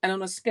 and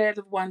on a scale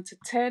of 1 to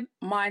 10,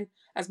 mine,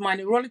 as my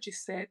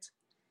neurologist said,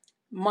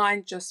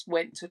 mine just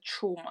went to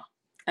trauma.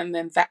 And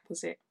then that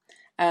was it.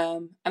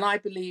 And I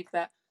believe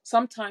that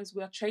sometimes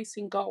we are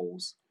chasing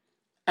goals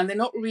and they're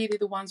not really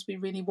the ones we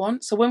really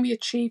want. So when we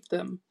achieve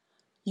them,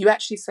 you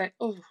actually say,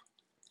 oh,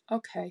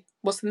 okay,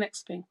 what's the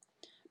next thing?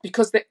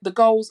 Because the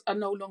goals are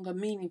no longer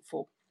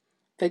meaningful.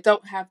 They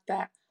don't have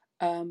that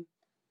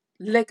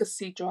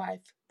legacy drive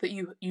that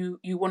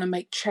you want to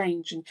make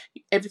change and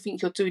everything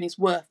you're doing is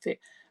worth it.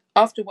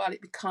 After a while,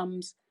 it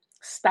becomes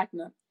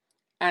stagnant.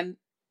 And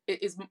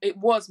it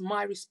was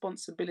my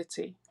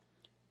responsibility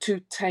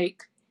to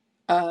take,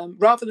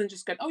 rather than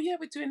just going, oh yeah,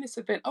 we're doing this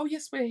event. Oh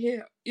yes, we're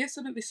here. Yes,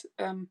 I'm at this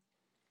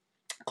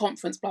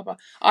conference, blah, blah.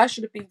 I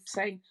should have been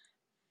saying,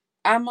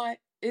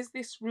 is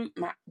this route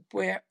map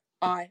where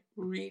I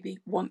really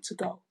want to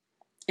go?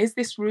 Is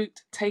this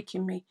route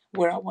taking me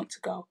where I want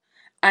to go?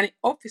 And it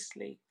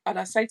obviously, and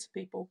I say to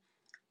people,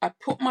 I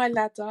put my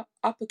ladder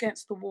up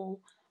against the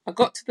wall. I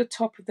got to the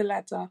top of the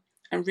ladder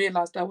and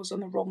realised I was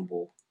on the wrong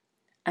wall.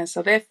 And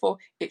so therefore,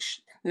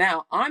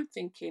 now I'm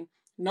thinking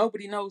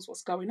nobody knows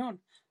what's going on.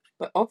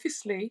 But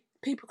obviously,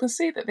 people can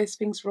see that there's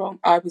things wrong.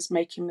 I was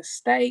making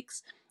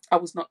mistakes. I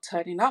was not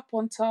turning up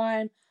on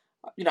time.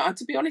 And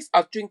to be honest,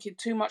 I was drinking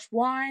too much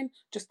wine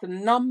just to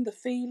numb the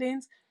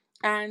feelings.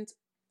 And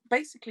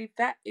basically,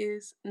 that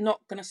is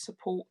not going to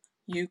support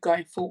you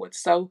going forward.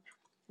 So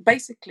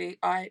basically,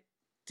 I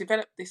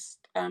developed this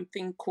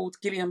thing called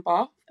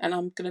Guillain-Barré, and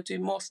I'm going to do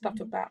more stuff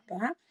about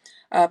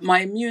that.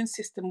 My immune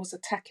system was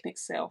attacking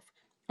itself,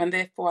 and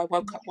therefore I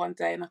woke up one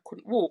day and I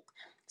couldn't walk.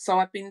 So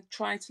I've been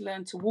trying to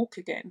learn to walk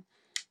again.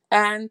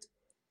 And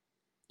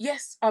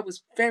yes, I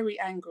was very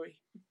angry.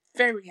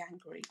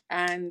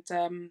 And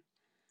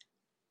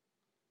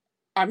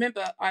I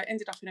remember I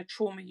ended up in a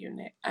trauma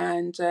unit,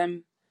 and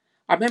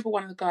I remember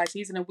one of the guys,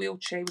 he's in a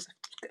wheelchair, he was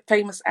a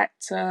famous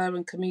actor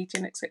and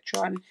comedian,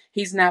 etc. And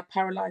he's now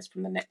paralysed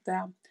from the neck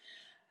down.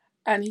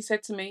 And he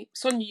said to me,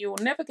 Sonia, you will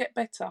never get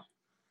better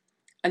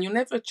and you'll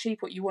never achieve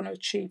what you want to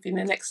achieve in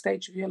the next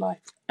stage of your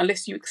life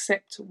unless you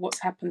accept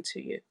what's happened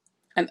to you.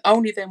 And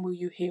only then will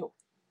you heal.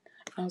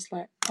 And I was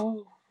like,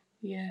 oh,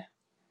 yeah.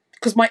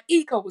 Because my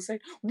ego was saying,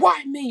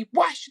 why me?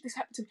 Why should this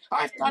happen to me?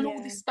 I've done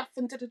all this stuff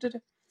and da-da-da-da.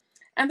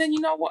 And then you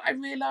know what I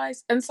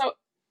realised? And so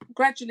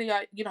gradually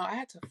I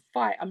had to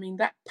fight. I mean,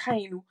 that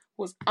pain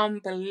was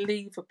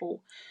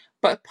unbelievable.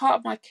 But a part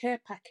of my care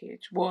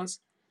package was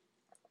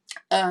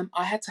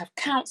I had to have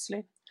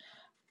counselling.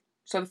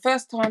 So the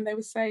first time they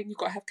were saying you've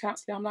got to have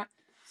counselling, I'm like,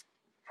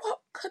 what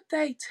could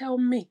they tell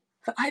me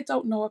that I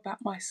don't know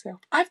about myself?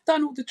 I've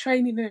done all the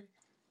training.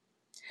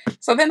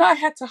 So then I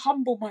had to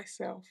humble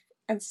myself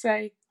and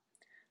say,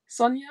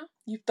 Sonia,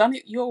 you've done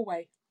it your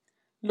way.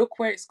 Look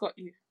where it's got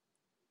you.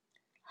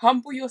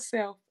 Humble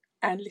yourself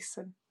and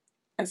listen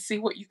and see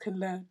what you can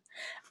learn.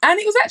 And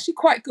it was actually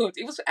quite good.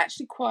 It was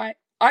actually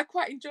I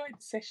quite enjoyed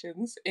the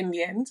sessions in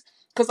the end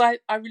because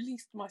I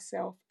released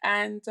myself.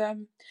 And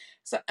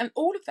and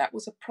all of that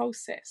was a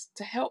process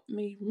to help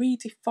me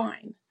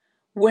redefine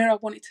where I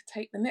wanted to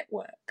take the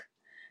network.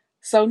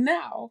 So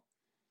now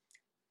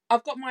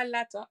I've got my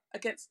ladder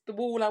against the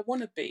wall I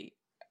want to be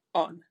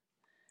on.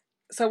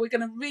 So we're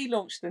going to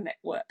relaunch the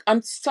network.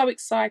 I'm so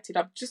excited.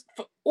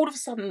 All of a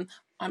sudden,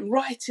 I'm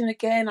writing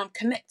again. I'm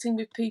connecting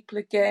with people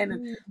again.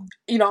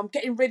 And, I'm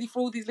getting ready for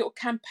all these little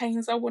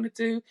campaigns I want to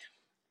do.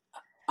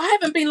 I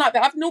haven't been like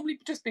that. I've normally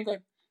just been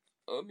going,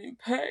 I'm in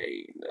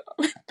pain.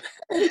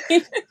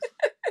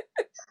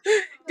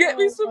 Get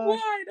me some wine.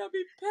 I'm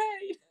in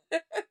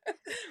pain.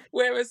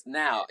 Whereas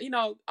now,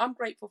 I'm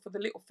grateful for the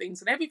little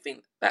things, and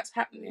everything that's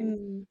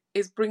happening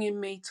is bringing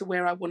me to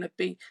where I want to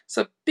be.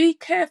 So be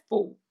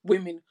careful,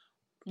 women.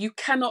 You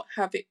cannot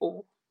have it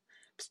all.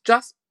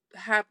 Just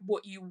have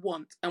what you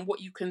want and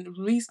what you can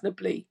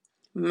reasonably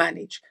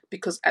manage.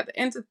 Because at the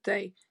end of the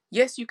day,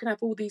 yes, you can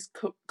have all these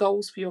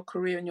goals for your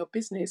career and your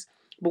business,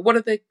 but what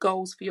are the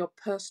goals for your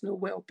personal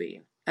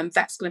well-being? And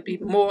that's going to be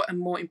more and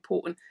more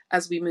important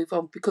as we move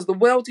on, because the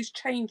world is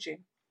changing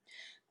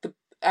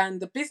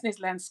and the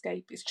business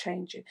landscape is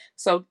changing.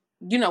 So,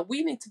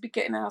 we need to be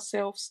getting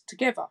ourselves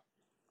together.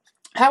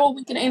 How are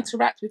we going to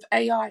interact with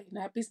AI in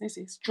our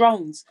businesses?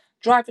 Drones,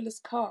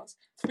 driverless cars,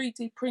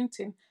 3D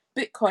printing,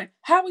 Bitcoin.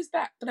 How is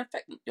that going to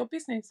affect your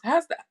business?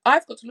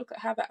 I've got to look at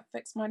how that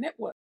affects my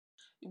network.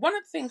 One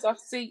of the things I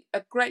see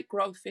a great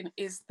growth in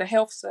is the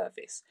health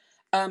service.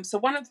 So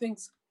one of the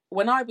things,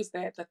 when I was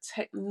there, the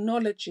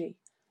technology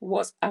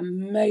was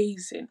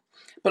amazing.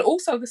 But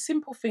also the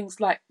simple things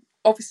like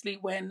obviously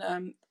when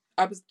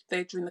I was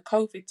there during the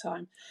COVID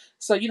time.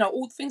 So,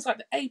 all things like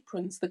the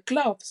aprons, the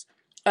gloves,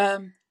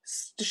 the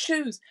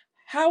shoes.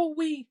 How are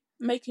we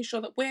making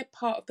sure that we're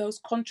part of those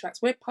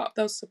contracts, we're part of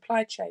those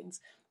supply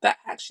chains that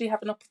actually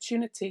have an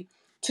opportunity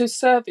to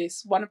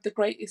service one of the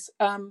greatest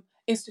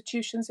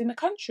institutions in the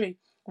country?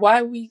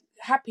 Why are we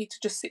happy to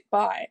just sit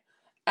by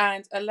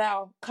and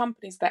allow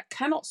companies that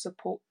cannot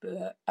support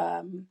the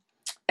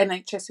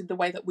NHS in the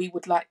way that we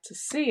would like to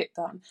see it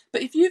done?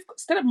 But if you've,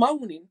 instead of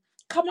moaning,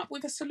 come up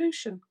with a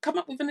solution, come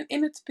up with an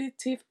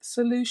innovative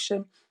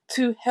solution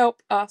to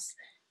help us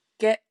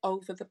get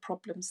over the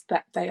problems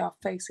that they are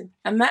facing.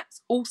 And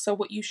that's also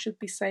what you should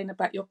be saying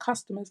about your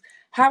customers.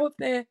 How have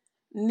their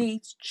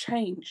needs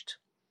changed?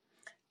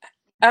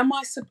 Am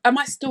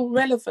I still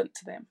relevant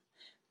to them?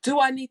 Do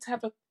I need to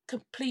have a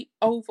complete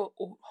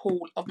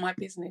overhaul of my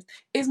business?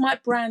 Is my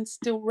brand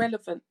still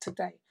relevant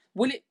today?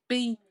 Will it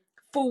be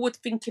forward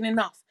thinking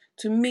enough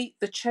to meet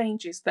the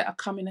changes that are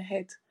coming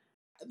ahead?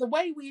 The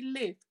way we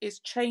live is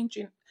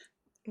changing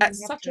at We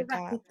have such to a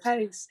rapid adapt.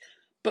 pace,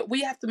 but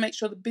we have to make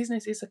sure the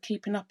businesses are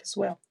keeping up as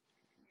well.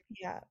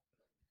 Yeah.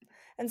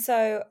 And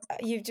so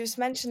you've just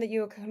mentioned that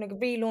you were kind of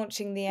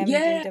relaunching the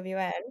Yeah,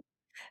 MBWN.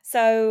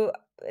 So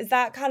is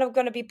that kind of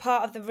going to be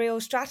part of the real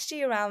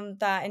strategy around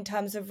that in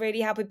terms of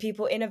really helping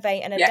people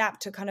innovate and yeah,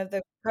 adapt to kind of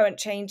the current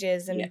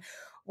changes? yeah. And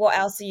what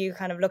else are you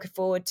kind of looking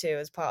forward to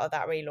as part of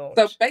that So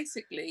relaunch?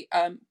 basically,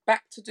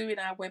 back to doing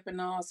our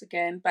webinars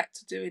again, back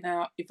to doing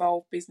our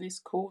Evolve Business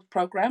Course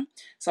program.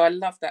 So I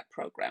love that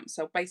program.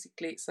 So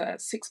basically, it's a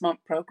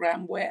 6-month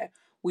program where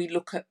we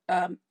look at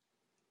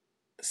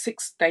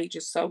 6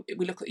 stages. So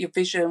we look at your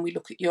vision, we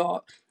look at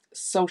your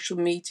social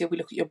media, we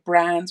look at your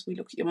brands, we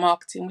look at your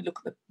marketing, we look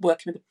at the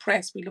working with the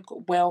press, we look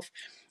at wealth.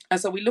 And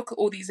so we look at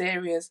all these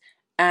areas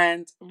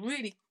and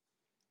really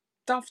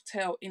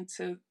dovetail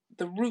into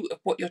the root of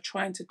what you're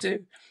trying to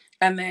do,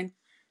 and then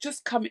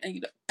just coming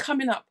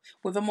up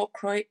with a more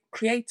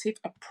creative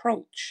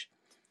approach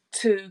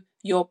to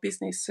your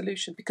business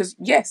solution. Because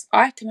yes,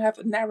 I can have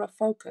a narrow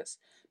focus,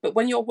 but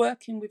when you're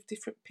working with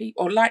different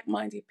people or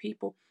like-minded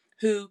people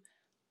who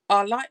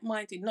are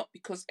like-minded not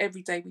because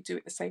every day we do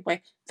it the same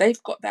way,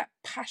 they've got that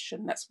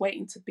passion that's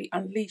waiting to be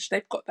unleashed,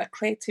 they've got that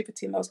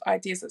creativity and those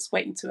ideas that's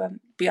waiting to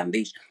be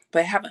unleashed, but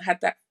they haven't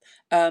had that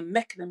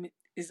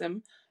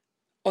mechanism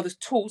or the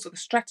tools or the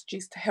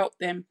strategies to help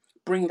them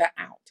bring that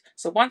out.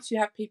 So once you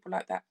have people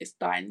like that, it's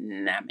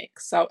dynamic.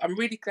 So I'm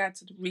really glad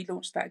to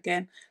relaunch that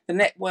again. The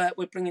network,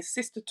 we're bringing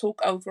Sister Talk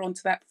over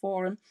onto that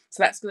forum.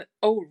 So that's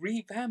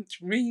revamped,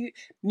 new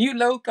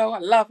logo.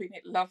 I'm loving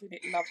it, loving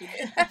it, loving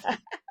it.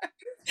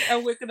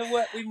 And we're going to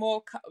work with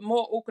more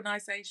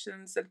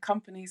organisations and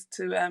companies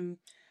to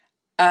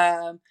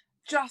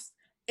just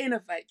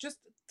innovate, just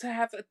to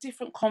have a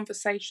different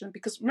conversation.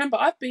 Because remember,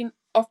 I've been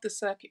off the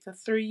circuit for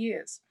 3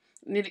 years,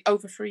 nearly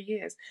over 3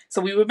 years.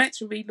 So we were meant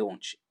to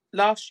relaunch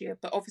last year,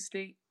 but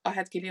obviously I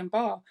had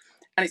Guillain-Barré,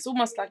 and it's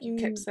almost like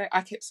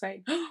I kept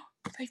saying, oh,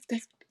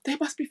 they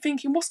must be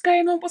thinking, what's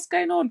going on, what's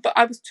going on? But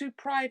I was too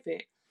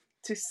private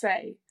to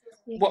say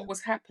what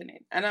was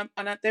happening, and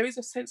there is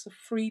a sense of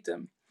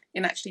freedom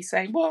in actually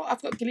saying, well,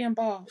 I've got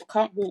Guillain-Barré, I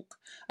can't walk.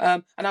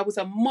 And I was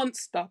a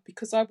monster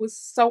because I was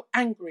so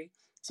angry.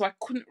 So I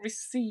couldn't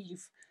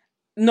receive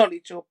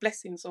knowledge or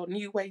blessings or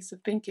new ways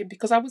of thinking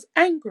because I was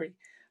angry.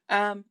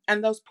 And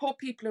those poor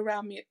people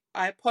around me,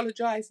 I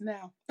apologize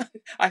now.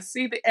 I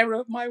see the error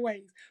of my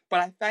ways, but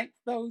I thank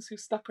those who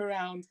stuck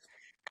around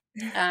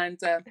and,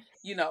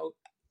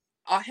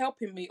 are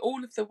helping me.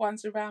 All of the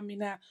ones around me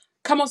now.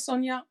 Come on,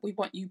 Sonia, we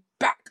want you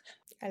back.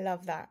 I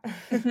love that.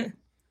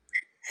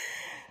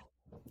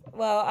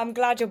 Well, I'm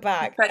glad you're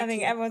back. I Thank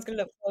think you. everyone's gonna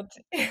look forward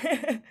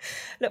to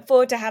look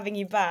forward to having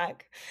you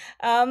back.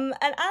 And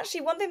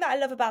actually, one thing that I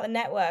love about the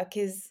network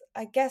is,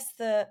 I guess,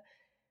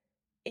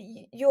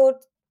 your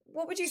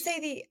what would you say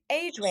the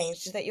age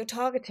range that you're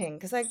targeting?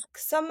 Because like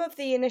some of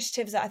the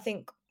initiatives that I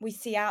think we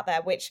see out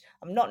there, which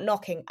I'm not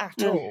knocking at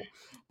Mm. all,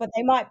 but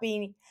they might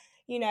be,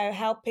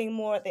 helping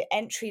more at the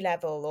entry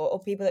level, or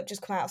people that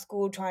just come out of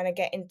school trying to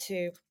get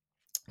into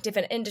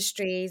different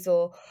industries,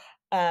 or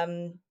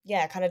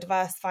kind of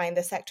diversifying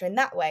the sector in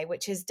that way,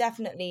 which is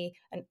definitely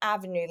an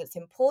avenue that's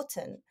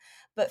important.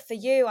 But for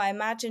you, I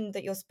imagine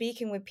that you're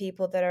speaking with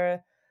people that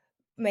are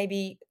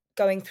maybe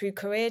going through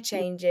career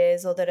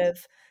changes, or that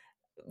have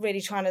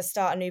really trying to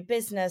start a new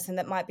business, and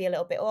that might be a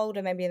little bit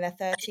older, maybe in their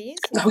 30s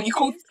or Oh,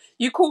 40s.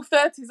 you call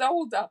 30s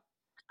older?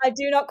 I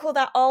do not call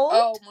that old.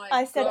 Oh my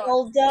I said God.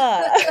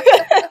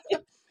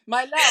 older.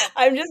 My love,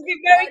 I'm just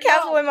being very my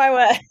careful love, with my I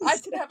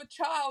words. could have a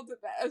child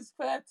that is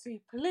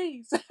 30,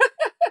 please.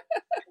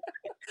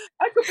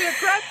 I could be a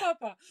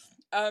grandmother.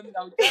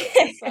 No, jokes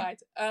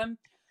aside.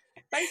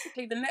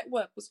 Basically, the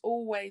network was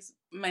always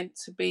meant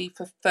to be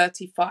for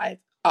 35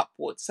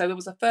 upwards. So there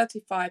was a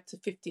 35 to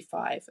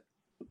 55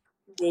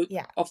 group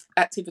Yeah. of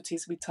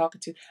activities we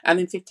targeted, and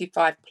then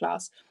 55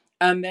 plus.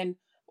 And then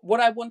what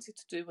I wanted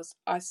to do was,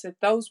 I said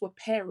those were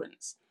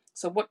parents.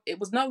 So it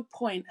was no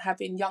point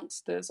having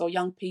youngsters or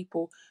young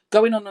people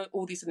going on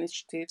all these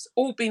initiatives,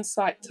 all being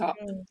psyched up,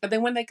 Mm. and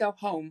then when they go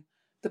home,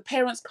 the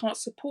parents can't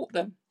support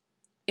them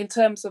in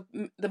terms of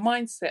the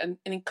mindset and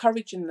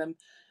encouraging them,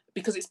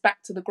 because it's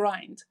back to the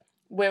grind.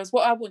 Whereas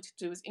what I want to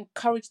do is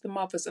encourage the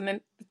mothers, and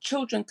then the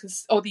children can,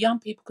 or the young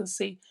people can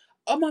see,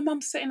 oh, my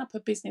mum's setting up a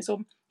business, or,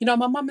 you know,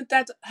 my mum and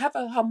dad have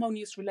a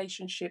harmonious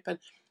relationship, and,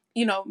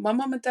 you know, my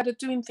mum and dad are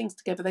doing things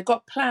together. They've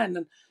got a plan,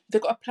 and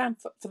they've got a plan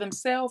for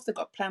themselves. They've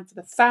got a plan for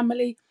the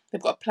family.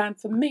 They've got a plan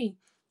for me.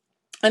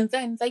 And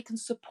then they can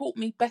support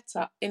me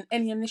better in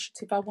any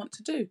initiative I want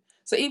to do.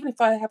 So even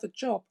if I have a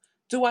job,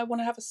 do I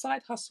want to have a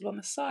side hustle on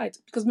the side?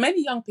 Because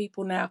many young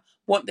people now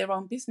want their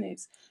own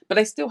business, but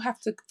they still have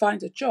to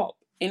find a job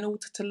in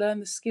order to learn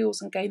the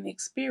skills and gain the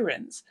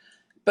experience,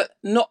 but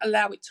not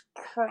allow it to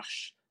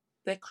crush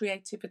their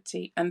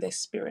creativity and their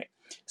spirit.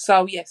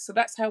 So yes, so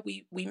that's how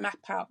we map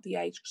out the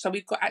age. So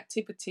we've got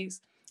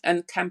activities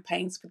and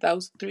campaigns for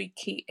those three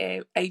key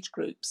age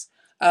groups,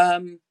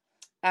 and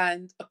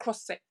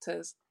across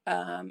sectors.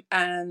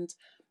 And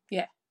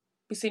yeah,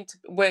 we seem to,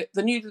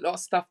 the new lot of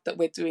stuff that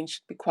we're doing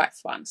should be quite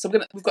fun. So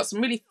we've got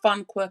some really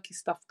fun, quirky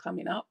stuff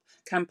coming up,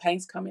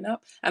 campaigns coming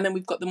up, and then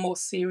we've got the more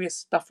serious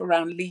stuff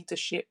around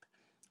leadership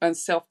and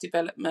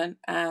self-development.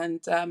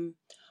 And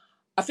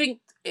I think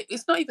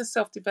it's not even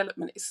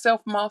self-development, it's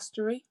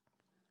self-mastery,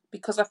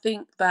 because I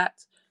think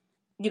that,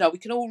 you know, we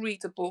can all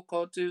read a book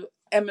or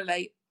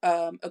emulate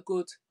a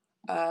good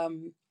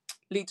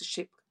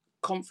leadership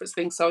conference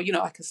thing. So, you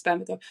know, I can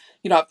stand there,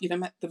 you know, the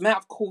amount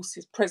of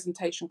courses,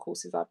 presentation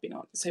courses I've been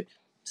on. So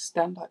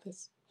stand like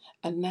this.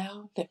 And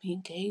now let me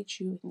engage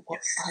you in what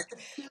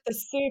the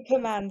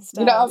Superman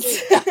you know,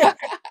 stance.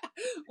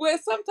 where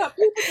sometimes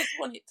people just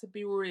want it to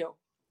be real.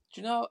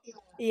 Do you know?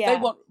 They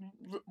want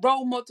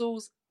role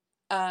models,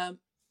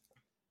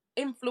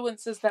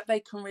 influencers that they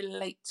can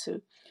relate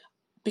to.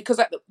 Because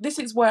this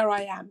is where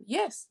I am.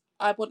 Yes,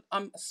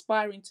 I'm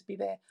aspiring to be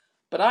there,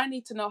 but I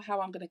need to know how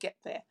I'm going to get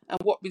there and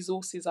what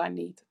resources I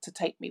need to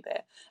take me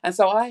there. And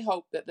so I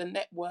hope that the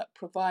network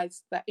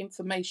provides that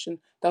information,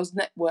 those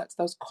networks,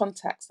 those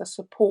contacts, the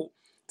support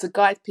to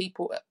guide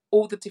people at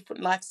all the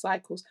different life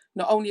cycles,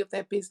 not only of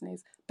their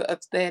business, but of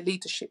their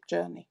leadership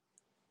journey.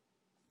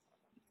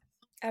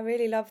 I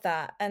really love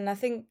that. And I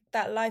think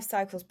that life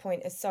cycles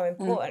point is so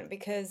important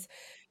because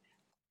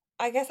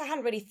I guess I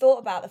hadn't really thought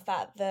about the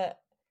fact that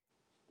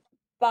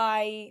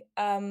by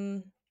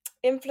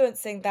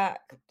influencing that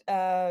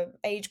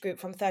age group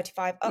from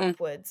 35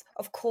 upwards,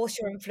 of course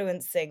you're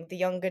influencing the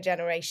younger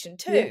generation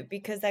too,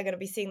 because they're going to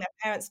be seeing their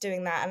parents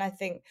doing that. And I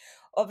think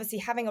obviously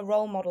having a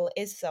role model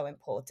is so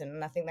important,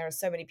 and I think there are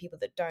so many people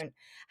that don't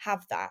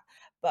have that.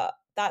 But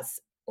that's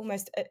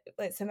almost,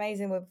 it's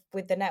amazing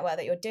with the network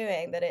that you're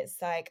doing, that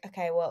it's like,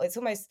 okay, well, it's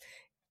almost,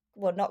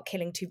 well, not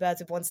killing two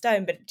birds with one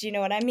stone, but do you know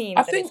what I mean?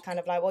 It's kind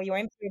of like, well, you're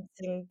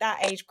influencing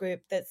that age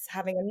group that's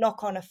having a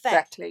knock-on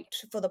effect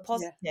for the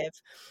positive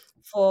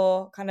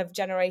for kind of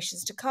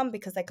generations to come,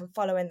 because they can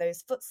follow in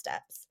those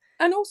footsteps.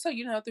 And also,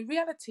 you know, the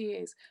reality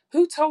is,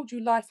 who told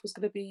you life was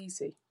going to be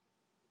easy?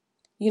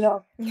 You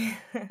know,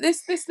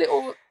 this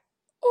little,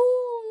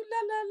 oh, la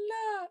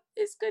la la,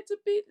 it's going to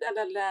be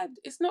la la la.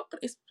 It's not.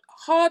 It's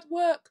hard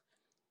work.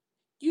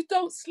 You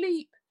don't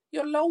sleep.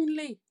 You're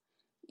lonely.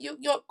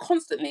 You're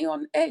constantly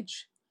on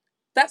edge.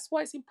 That's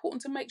why it's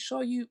important to make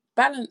sure you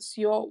balance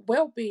your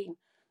well-being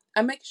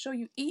and make sure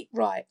you eat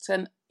right,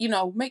 and, you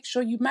know, make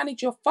sure you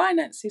manage your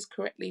finances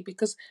correctly,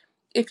 because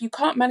if you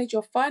can't manage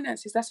your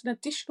finances, that's an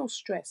additional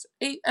stress.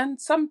 And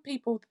some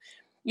people,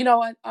 you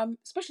know,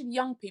 especially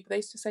young people, they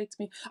used to say to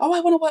me, oh,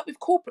 I want to work with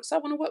corporates. I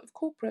want to work with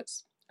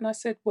corporates. And I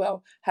said,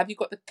 well, have you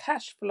got the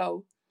cash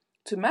flow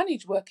to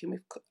manage working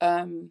with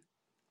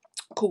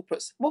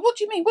corporates? Well, what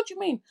do you mean? What do you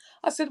mean?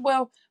 I said,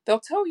 well,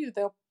 they'll tell you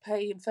they'll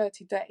pay in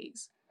 30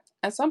 days.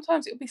 And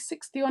sometimes it'll be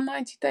 60 or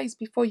 90 days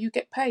before you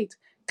get paid.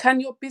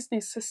 Can your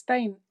business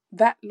sustain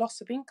that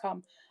loss of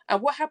income?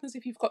 And what happens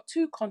if you've got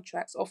 2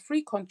 contracts or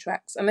 3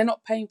 contracts and they're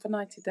not paying for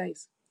 90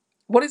 days?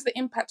 What is the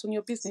impact on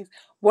your business?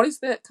 What is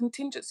the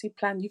contingency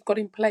plan you've got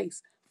in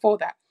place for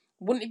that?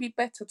 Wouldn't it be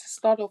better to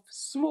start off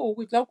small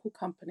with local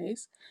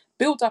companies,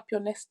 build up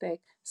your nest egg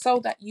so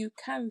that you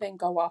can then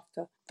go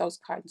after those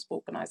kinds of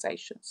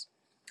organisations,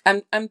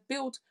 and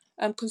build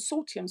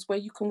consortiums where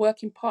you can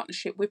work in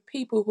partnership with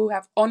people who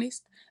have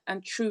honest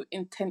and true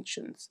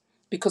intentions,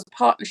 because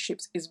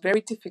partnerships is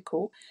very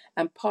difficult,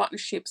 and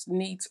partnerships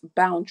needs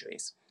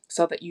boundaries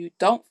so that you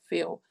don't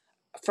feel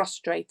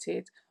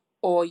frustrated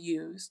or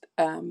used.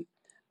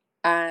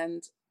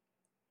 And,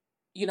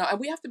 you know,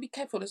 and we have to be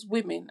careful as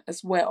women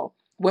as well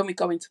when we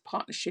go into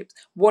partnerships.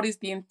 What is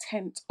the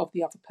intent of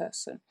the other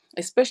person,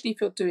 especially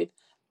if you're doing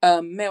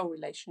male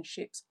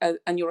relationships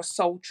and you're a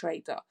sole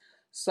trader?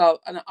 So,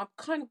 and I'm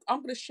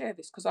going to share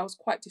this because I was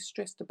quite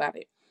distressed about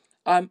it.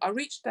 I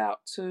reached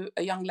out to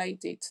a young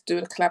lady to do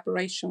a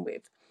collaboration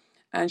with,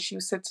 and she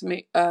said to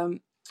me,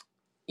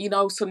 you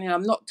know, Sonia,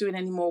 I'm not doing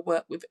any more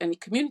work with any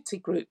community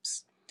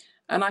groups.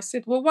 And I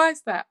said, well, why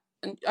is that?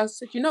 And I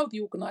said, you know,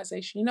 the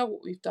organisation, you know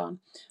what we've done.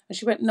 And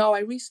she went, no, I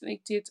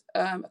recently did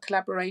a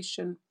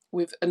collaboration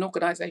with an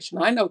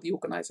organisation. I know the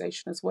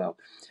organisation as well.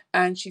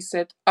 And she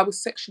said, I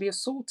was sexually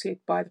assaulted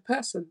by the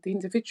person, the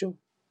individual.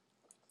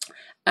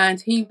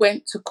 and he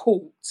went to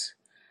court,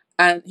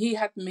 and he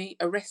had me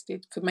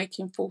arrested for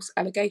making false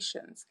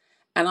allegations.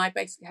 And I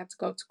basically had to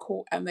go to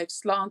court, and they've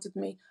slandered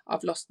me.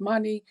 I've lost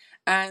money.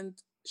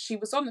 And she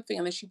was on the thing,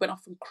 and then she went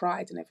off and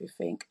cried and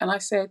everything. And I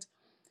said,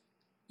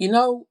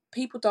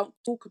 people don't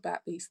talk about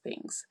these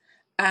things.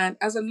 And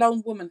as a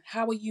lone woman,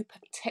 how are you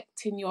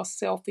protecting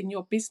yourself in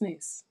your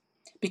business?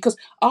 Because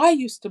I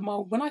used to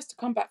moan, when I used to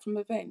come back from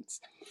events,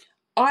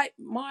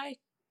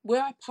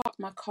 where I parked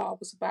my car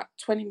was about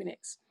 20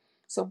 minutes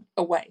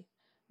away.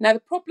 Now, the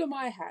problem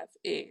I have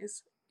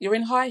is you're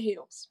in high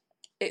heels.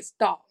 It's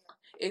dark.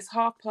 It's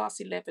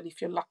 11:30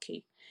 if you're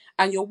lucky.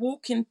 And you're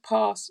walking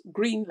past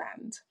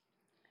Greenland.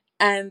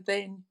 And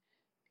then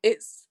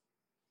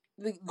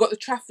you've got the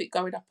traffic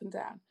going up and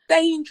down.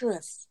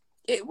 Dangerous.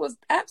 It was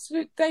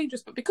absolute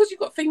dangerous. But because you've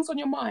got things on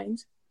your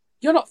mind,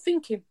 you're not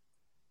thinking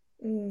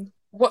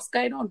what's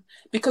going on.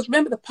 Because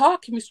remember, the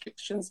parking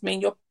restrictions mean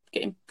you're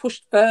getting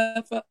pushed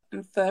further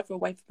and further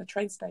away from the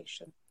train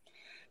station.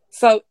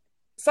 So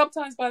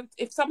sometimes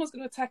if someone's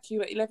going to attack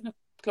you at 11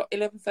 o'clock,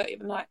 11:30 at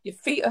the night, your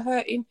feet are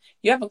hurting,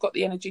 you haven't got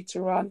the energy to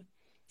run.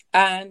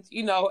 And,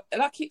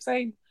 and I keep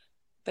saying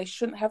they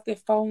shouldn't have their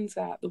phones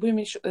out. The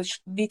women should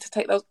need to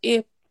take those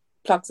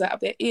earplugs out of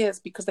their ears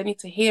because they need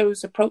to hear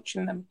who's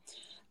approaching them.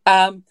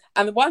 And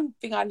the one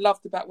thing I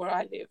loved about where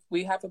I live,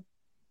 we have a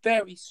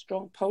very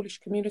strong Polish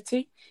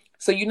community.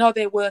 So,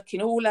 they're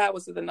working all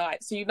hours of the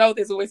night. So,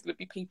 there's always going to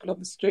be people on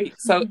the street.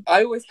 So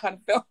I always kind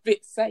of felt a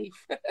bit safe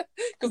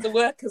because the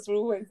workers were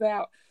always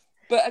out.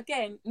 But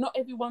again, not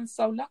everyone's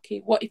so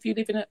lucky. What if you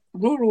live in a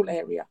rural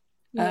area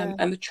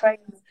and the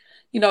trains,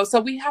 so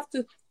we have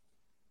to,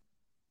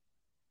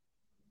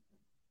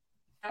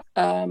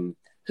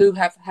 who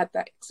have had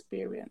that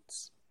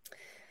experience.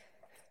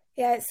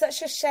 Yeah, it's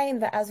such a shame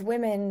that as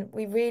women,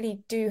 we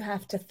really do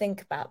have to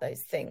think about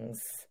those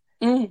things.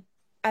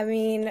 I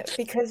mean,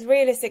 because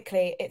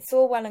realistically, it's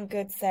all well and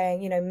good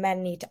saying,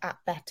 men need to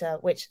act better,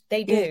 which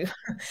they do.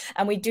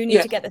 And we do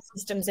need to get the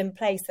systems in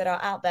place that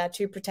are out there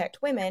to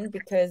protect women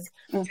because,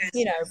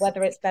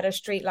 whether it's better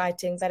street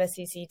lighting, better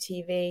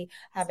CCTV,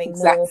 having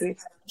more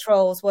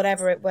patrols,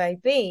 whatever it may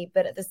be.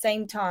 But at the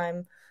same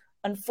time,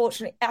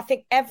 unfortunately, I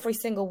think every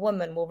single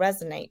woman will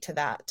resonate to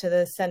that, to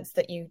the sense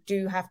that you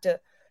do have to,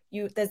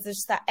 there's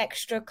just that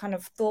extra kind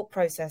of thought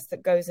process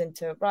that goes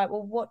into, right,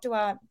 well, what do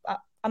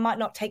I might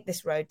not take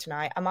this road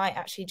tonight. I might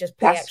actually just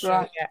pay extra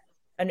and get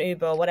an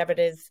Uber or whatever it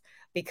is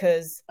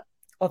because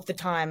of the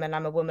time, and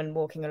I'm a woman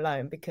walking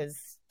alone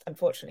because,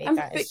 unfortunately,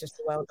 that is just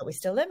the world that we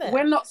still live in.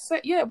 We're not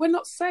we're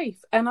not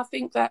safe. And I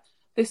think that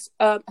this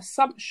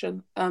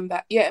assumption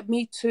that,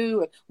 me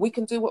too, and we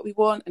can do what we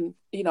want. And,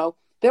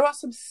 there are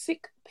some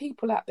sick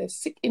people out there,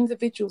 sick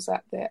individuals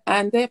out there.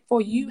 And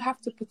therefore, you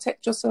have to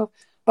protect yourself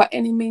by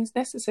any means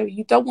necessary.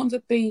 You don't want to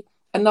be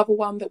another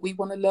one that we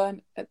want to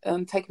learn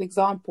and take an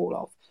example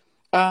of.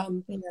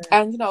 And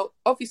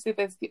obviously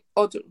there's the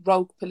odd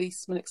rogue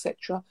policeman,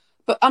 etc.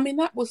 But I mean,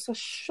 that was a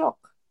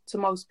shock to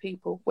most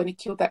people when he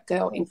killed that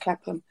girl in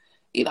Clapham.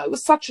 It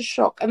was such a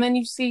shock. And then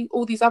you see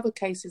all these other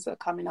cases that are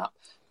coming up.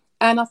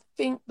 And I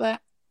think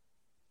that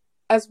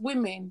as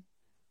women,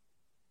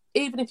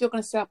 even if you're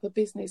going to set up a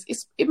business,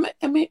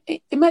 imagine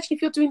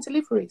if you're doing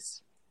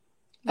deliveries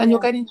and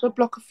you're getting into a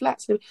block of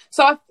flats.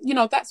 So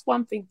that's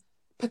one thing.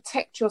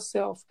 Protect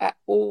yourself at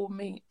all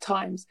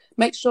times.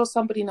 Make sure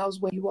somebody knows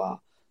where you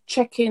are.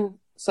 Check in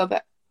so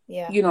that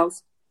you're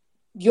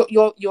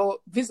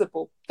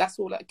visible. That's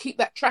all. Keep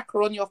that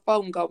tracker on your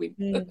phone going.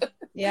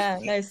 Yeah,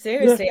 no,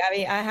 seriously. I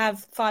mean, I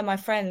find my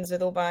friends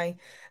with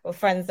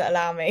friends that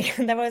allow me,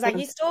 and they're always like,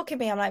 "You stalking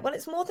me?" I'm like, "Well,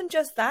 it's more than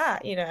just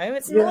that,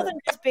 It's more than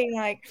just being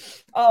like,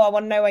 oh, I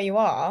want to know where you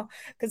are."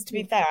 Because to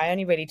be fair, I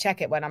only really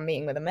check it when I'm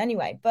meeting with them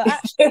anyway. But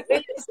actually,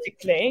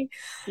 realistically,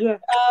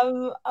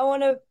 I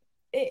want to.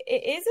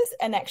 It is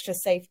an extra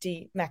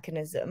safety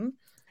mechanism.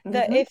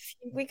 That if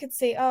we could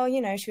see,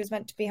 she was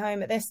meant to be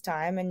home at this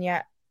time and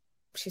yet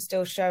she's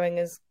still showing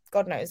us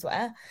God knows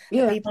where,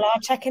 that people are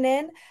checking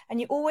in. And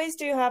you always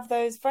do have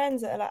those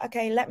friends that are like,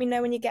 okay, let me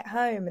know when you get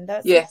home. And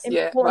that's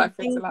important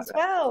thing as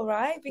well,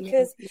 right?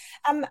 Because,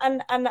 and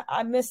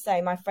I must say,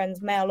 my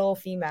friends, male or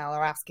female,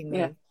 are asking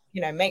me,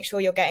 make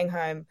sure you're getting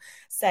home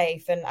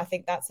safe. And I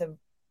think that's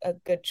a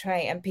good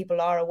trait and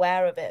people are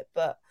aware of it,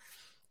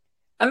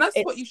 And that's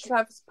what you should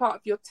have as part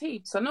of your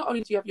team. So not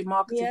only do you have your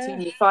marketing team,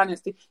 your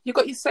finance team, you've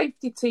got your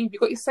safety team, you've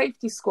got your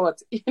safety squad,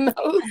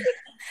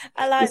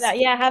 I like that.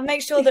 Yeah,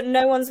 make sure that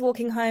no one's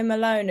walking home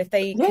alone if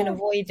they can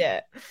avoid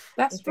it.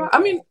 That's right. I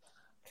mean,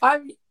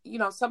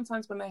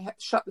 sometimes when they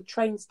shut the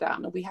trains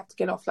down and we have to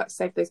get off, like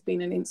say if there's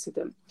been an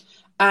incident,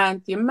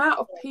 and the amount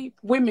of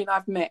women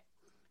I've met,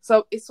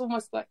 so it's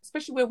almost like,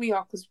 especially where we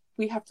are, because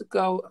we have to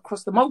go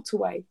across the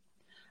motorway.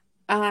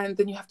 And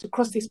then you have to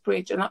cross this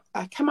bridge. And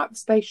I come out the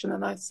station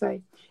and I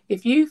say,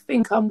 if you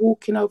think I'm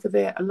walking over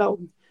there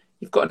alone,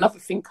 you've got another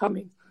thing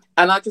coming.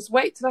 And I just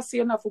wait till I see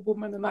another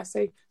woman and I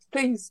say,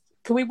 please,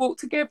 can we walk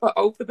together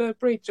over the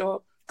bridge?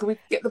 Or Can we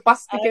get the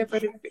bus I've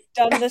together?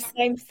 done the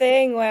same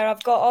thing where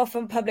I've got off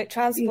on public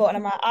transport and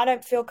I'm Yeah. like, I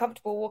don't feel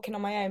comfortable walking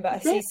on my own, but I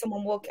see Yeah.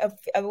 someone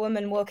a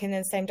woman walking in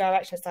the same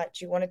direction. It's like,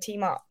 do you want to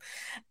team up?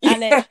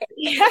 And Yeah.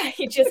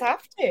 you just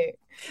have to.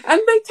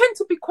 And they tend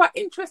to be quite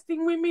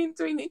interesting women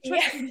doing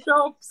interesting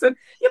jobs, and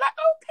you're like,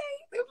 okay,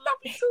 it was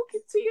lovely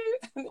talking to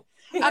you.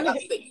 And I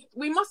think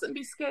we mustn't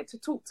be scared to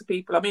talk to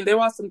people. I mean, there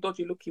are some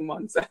dodgy looking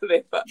ones out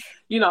there, but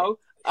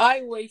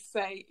I always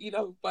say,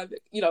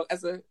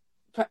 as a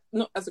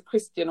not as a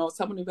Christian or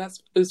someone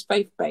who's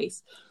faith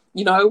based,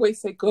 I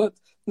always say, God,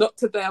 not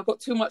today. I've got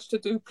too much to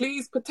do.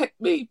 Please protect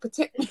me.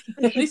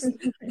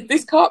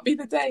 This can't be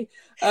the day.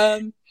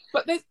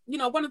 But there's,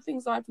 one of the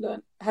things I've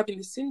learned having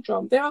this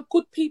syndrome, there are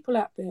good people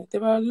out there.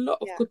 There are a lot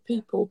of good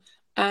people.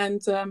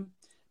 And,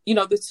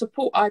 the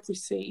support I've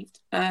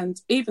received,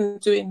 and even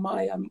doing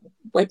my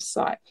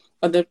website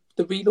and the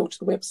relaunch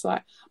of the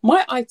website,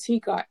 my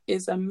IT guy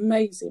is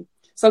amazing.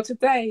 So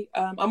today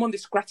I'm on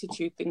this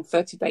gratitude thing,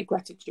 30-day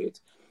gratitude.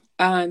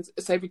 And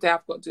so every day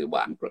I've got to do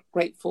what I'm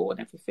grateful and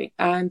everything.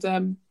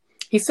 And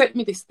he sent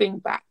me this thing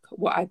back,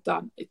 what I'd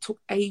done. It took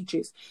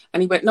ages.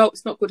 And he went, no,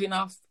 it's not good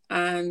enough.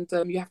 And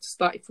you have to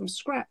start it from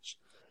scratch.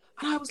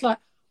 And I was like,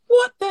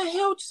 what the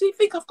hell? Do you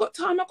think I've got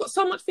time? I've got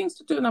so much things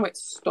to do. And I went,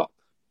 stop.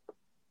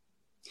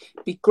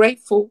 Be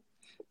grateful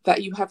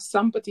that you have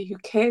somebody who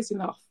cares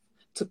enough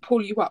to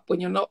pull you up when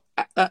you're not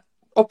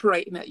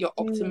operating at your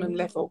optimum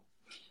level.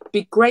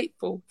 Be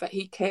grateful that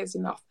he cares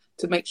enough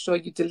to make sure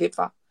you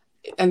deliver.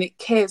 And it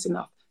cares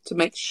enough to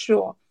make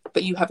sure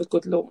that you have a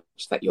good launch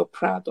that you're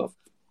proud of.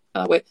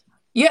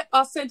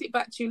 I'll send it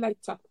back to you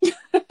later.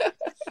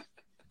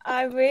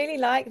 I really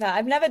like that.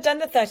 I've never done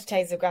the 30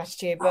 days of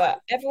gratitude,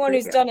 but everyone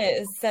who's done it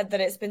has said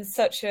that it's been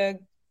such a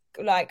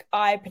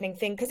eye-opening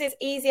thing, because it's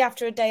easy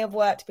after a day of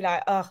work to be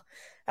like, oh,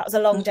 that was a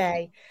long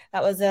day.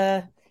 That was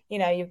you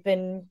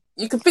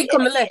can think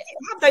on the left.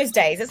 You have those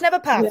days. It's never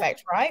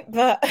perfect, right?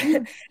 But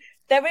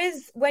there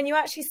is, when you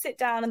actually sit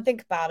down and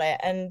think about it.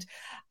 And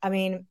I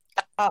mean,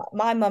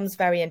 my mum's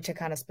very into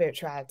kind of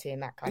spirituality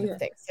and that kind of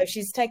thing. So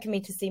she's taken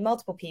me to see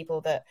multiple people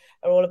that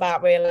are all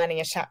about realigning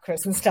your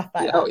chakras and stuff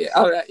like that. Oh, yeah.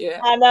 All right, yeah.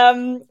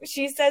 And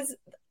she says,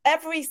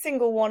 every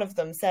single one of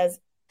them says,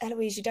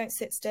 Eloise, you don't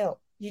sit still.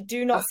 You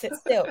do not sit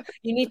still.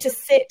 You need to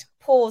sit,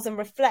 pause and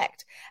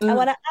reflect. And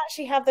when I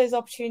actually have those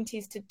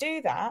opportunities to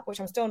do that,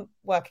 which I'm still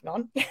working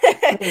on,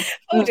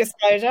 full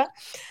disclosure,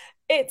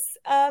 it's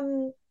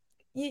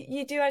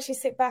you do actually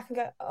sit back and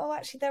go, oh,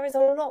 actually, there is a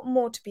lot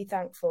more to be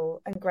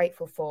thankful and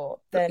grateful for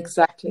than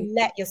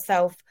let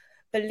yourself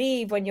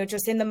believe when you're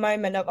just in the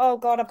moment of, oh,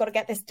 God, I've got to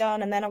get this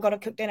done. And then I've got to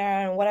cook dinner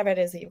and whatever it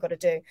is that you've got to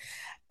do.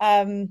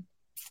 And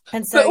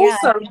so,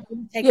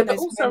 but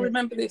also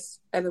remember this,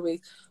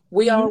 Eloise,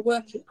 we are a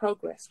work in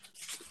progress.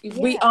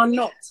 We are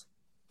not,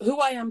 who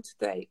I am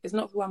today is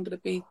not who I'm going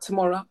to be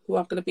tomorrow, who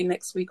I'm going to be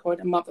next week or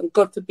in a month, and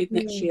God forbid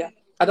next year.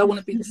 I don't want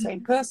to be the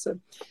same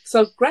person.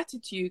 So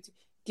gratitude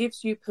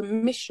gives you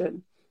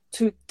permission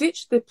to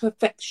ditch the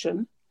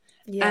perfection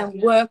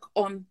and work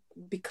on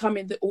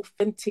becoming the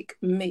authentic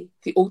me,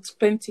 the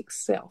authentic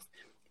self,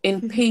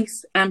 in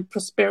peace and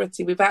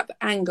prosperity, without the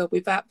anger,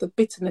 without the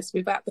bitterness,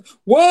 without the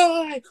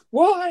why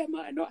am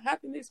I not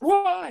having this?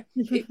 Why?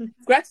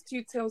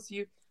 Gratitude tells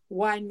you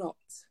why not.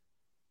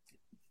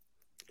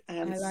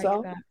 And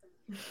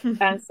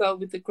and so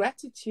with the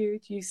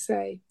gratitude, you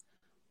say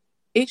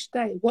each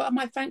day, what am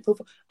I thankful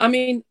for? I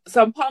mean,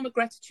 so I'm part of a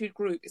gratitude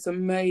group. It's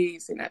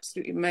amazing,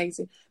 absolutely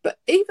amazing. But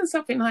even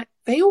something like,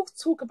 they all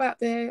talk about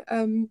their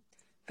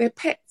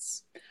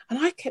pets, and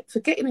I kept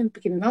forgetting in the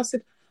beginning. I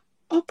said,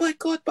 oh my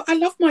God, but I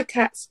love my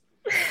cats.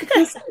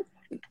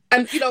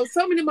 And,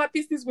 so many of my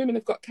business women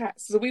have got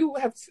cats. So we all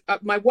have,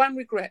 my one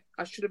regret,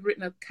 I should have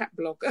written a cat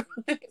blog.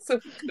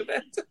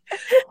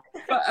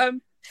 But,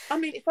 I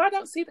mean, if I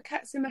don't see the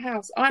cats in the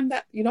house, I'm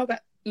that,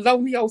 that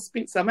lonely old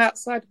spinster. I'm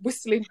outside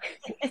whistling,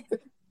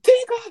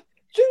 Tigger,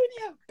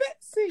 Junior,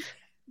 Betsy.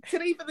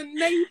 Till even the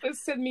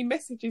neighbours send me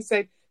messages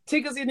saying,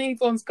 Tigger's in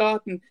Yvonne's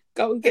garden,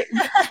 go and get him.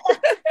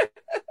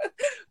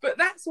 But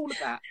that's all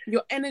about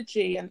your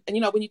energy. And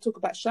when you talk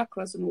about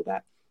chakras and all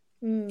that,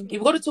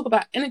 you've got to talk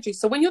about energy.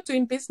 So when you're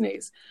doing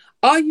business,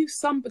 are you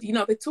somebody,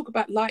 they talk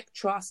about like,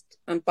 trust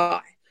and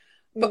buy.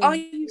 But are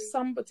you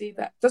somebody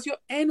that, does your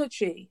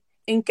energy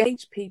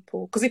engage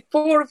people? Because if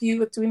 4 of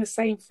you are doing the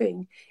same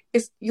thing,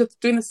 you're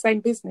doing the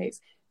same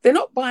business, they're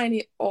not buying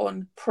it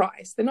on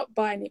price. They're not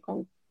buying it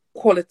on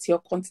quality or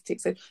quantity.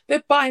 So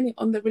they're buying it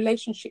on the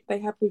relationship they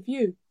have with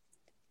you.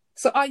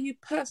 So are you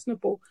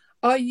personable?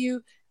 Are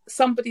you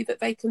somebody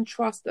that they can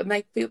trust and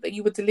they feel that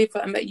you will deliver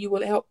and that you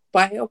will help?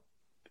 By helping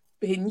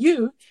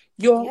you're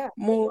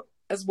more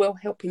as well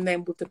helping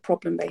them with the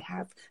problem they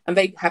have, and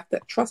they have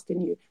that trust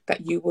in you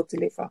that you will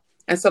deliver.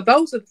 And so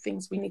those are the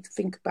things we need to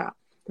think about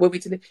when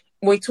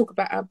we talk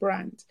about our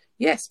brand.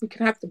 Yes, we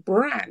can have the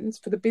brand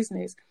for the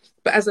business,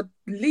 but as a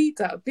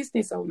leader, a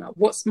business owner,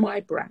 what's my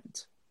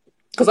brand?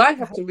 Because I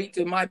have to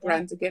redo my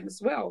brand again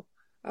as well,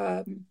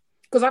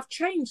 because I've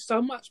changed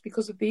so much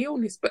because of the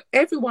illness. But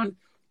everyone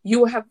You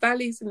will have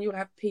valleys and you'll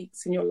have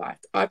peaks in your life.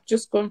 I've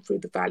just gone through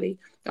the valley.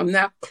 I'm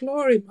now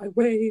clawing my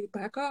way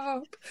back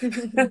up.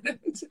 But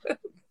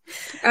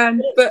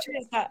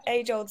it's that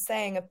age-old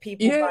saying of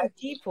people yeah, by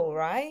people,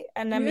 right?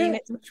 And I mean,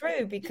 it's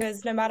true,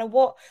 because no matter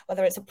what,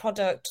 whether it's a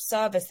product,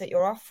 service that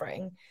you're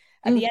offering,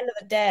 at the end of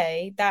the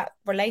day, that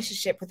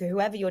relationship with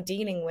whoever you're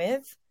dealing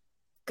with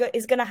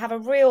is going to have a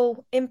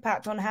real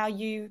impact on how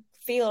you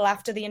feel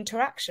after the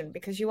interaction,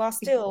 because you are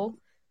still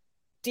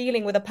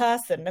dealing with a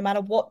person, no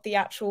matter what the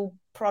actual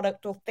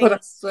product or thing.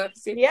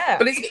 Yeah.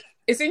 But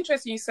it's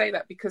interesting you say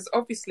that, because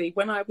obviously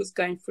when I was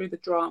going through the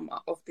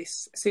drama of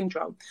this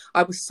syndrome,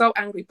 I was so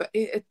angry, but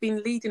it had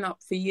been leading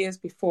up for years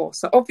before.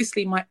 So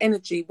obviously my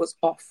energy was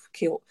off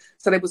kilt.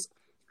 So there was,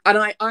 and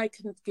I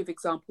can give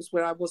examples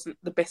where I wasn't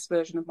the best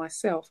version of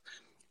myself.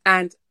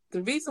 And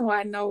the reason why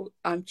I know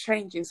I'm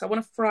changing, so on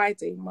a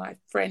Friday, my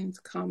friend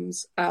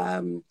comes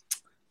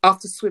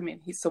after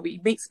swimming. He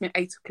meets me at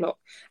 8:00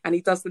 and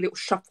he does the little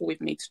shuffle with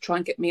me to try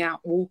and get me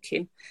out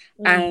walking.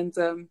 And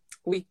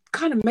we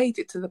kind of made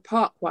it to the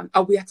park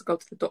we had to go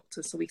to the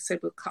doctor, so we said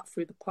we'll cut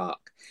through the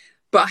park.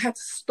 But I had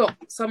to stop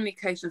so many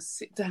occasions,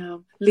 sit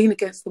down, lean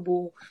against the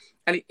wall.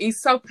 And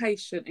he's so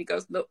patient. He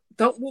goes, look,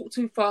 don't walk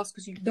too fast,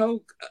 because you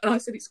know. And I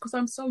said, it's because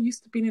I'm so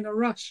used to being in a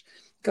rush.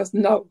 He goes,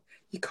 no,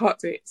 you can't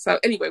do it. So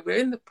anyway, we're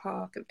in the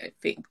park and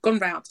everything, gone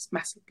round, it's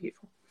massively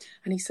beautiful.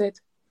 And he said,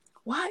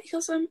 why? He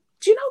goes, do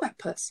you know that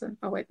person?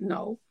 I went,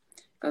 no.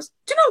 He goes,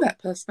 do you know that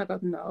person? I go,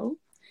 no.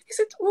 He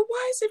said, well,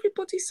 why is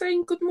everybody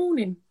saying good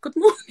morning? Good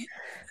morning.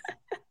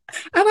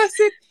 And I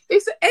said,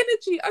 it's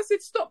energy. I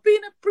said, stop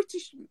being a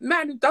British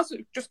man who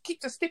doesn't just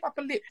keep to stiff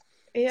upper lip.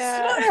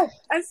 Yeah. Smile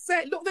and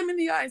say, look them in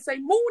the eye and say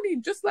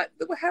morning, just like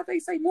how they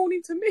say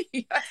morning to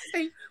me. I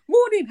say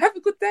morning, have a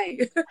good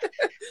day.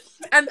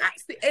 And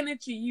that's the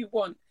energy you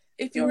want.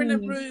 If you're in a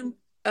room,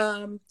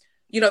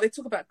 they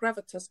talk about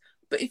gravitas,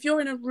 but if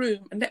you're in a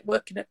room, a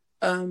networking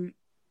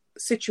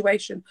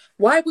situation,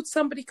 why would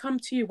somebody come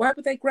to you? Why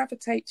would they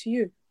gravitate to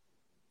you?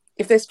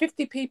 If there's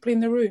 50 people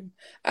in the room,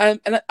 and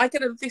I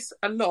get this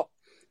a lot.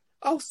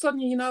 Oh,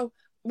 Sonia,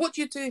 what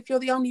do you do if you're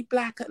the only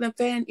black at an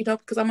event?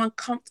 Because I'm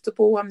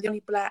uncomfortable, I'm the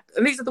only black.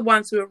 And these are the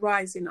ones who are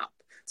rising up.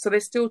 So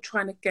they're still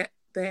trying to get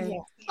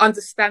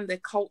understand their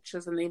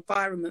cultures and the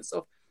environments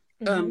of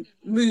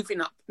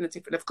moving up in a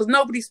different level. Because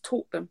nobody's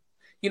taught them.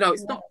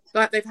 It's not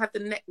like they've had the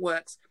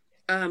networks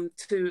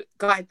to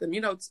guide them.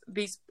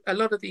 A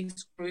lot of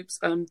these groups,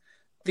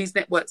 these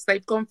networks,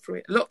 they've gone through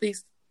it. A lot of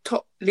these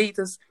top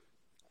leaders,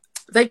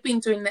 they've been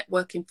doing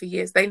networking for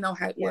years. They know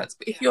how it works.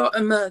 But if you're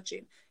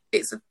emerging,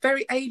 it's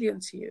very alien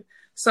to you.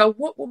 So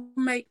what will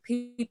make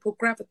people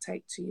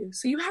gravitate to you?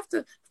 So you have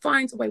to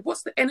find a way.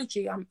 What's the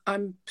energy I'm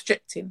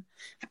projecting?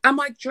 Am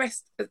I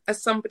dressed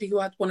as somebody who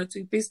I'd want to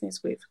do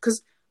business with?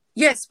 Because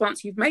yes,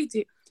 once you've made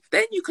it,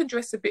 then you can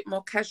dress a bit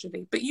more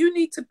casually. But you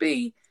need to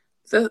be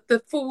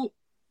the full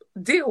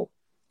deal.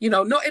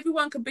 Not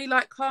everyone can be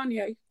like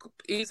Kanye.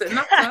 He's a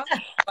nutter,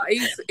 but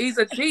he's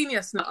a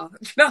genius nutter.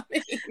 Do you know what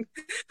I mean?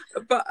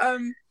 But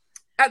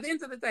at the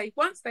end of the day,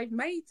 once they've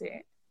made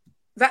it,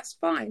 that's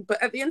fine.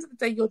 But at the end of the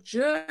day, your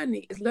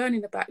journey is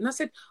learning about it. And I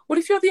said, well,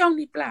 if you're the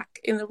only black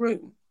in the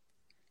room,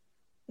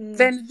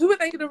 then who are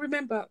they going to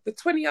remember? The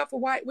 20 other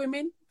white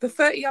women, the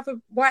 30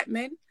 other white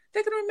men?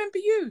 They're going to remember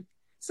you.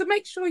 So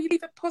make sure you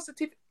leave a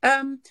positive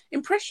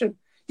impression.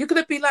 You're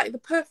going to be like the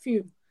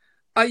perfume.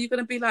 Are you going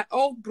to be like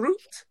old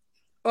Brute?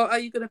 Or are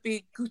you going to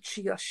be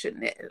Gucci or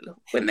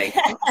Chanel when they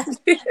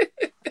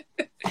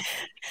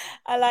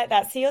I like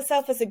that. See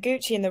yourself as a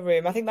Gucci in the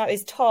room. I think that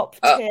is top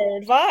tier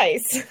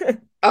advice.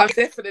 I'm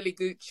definitely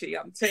Gucci,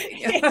 I'm telling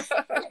you.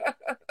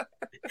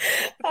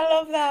 I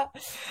love that.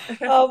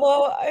 Oh,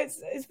 well,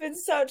 it's been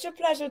such a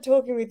pleasure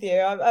talking with you.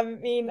 I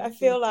mean, I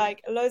feel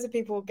like loads of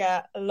people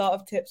get a lot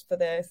of tips for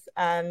this,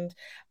 and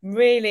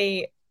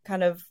really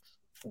kind of,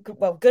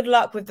 well, good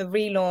luck with the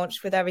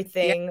relaunch, with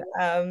everything.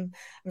 I'm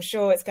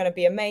sure it's going to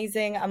be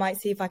amazing. I might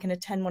see if I can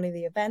attend one of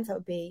the events. That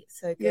would be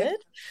so good.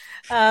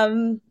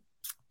 And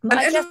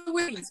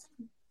Eloise,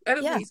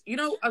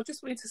 I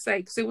just wanted to say,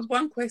 because there was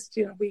one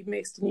question we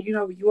missed, and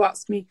you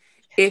asked me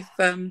if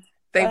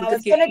they would. I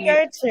was going to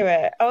go to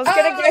it.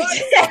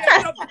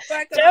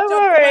 Don't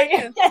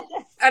worry.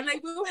 And they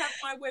will have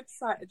my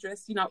website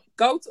address.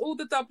 Go to all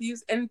the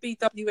W's,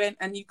 NBWN,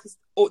 and you can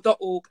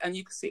 .org, and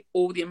you can see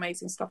all the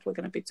amazing stuff we're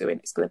going to be doing.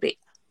 It's going to be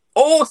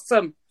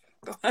awesome.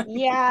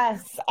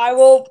 Yes, I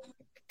will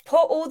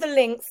put all the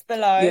links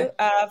below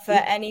for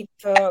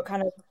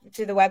kind of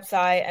to the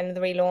website and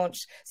the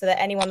relaunch, so that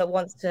anyone that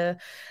wants to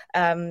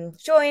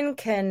join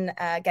can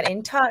get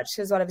in touch,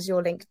 as well as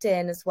your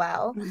LinkedIn as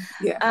well.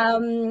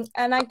 And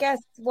I guess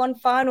one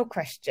final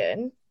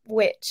question,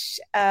 which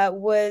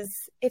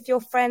was, if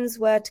your friends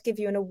were to give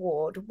you an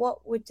award,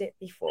 what would it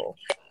be for?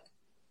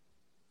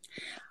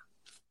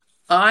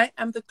 I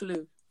am the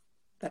glue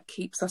that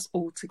keeps us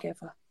all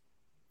together.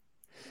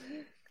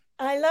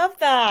 I love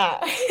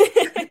that.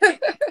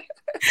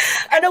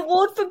 An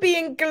award for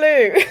being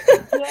glue,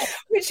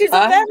 which is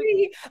I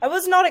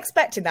was not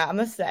expecting that, I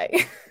must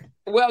say.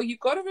 Well, you've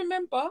got to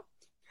remember,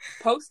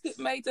 Post-it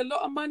made a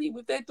lot of money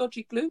with their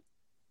dodgy glue.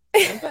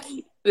 Remember,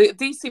 the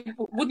adhesive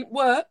wouldn't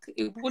work.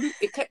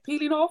 It kept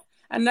peeling off.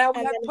 And now we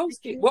And have then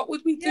Post-it. What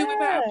would we do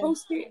without a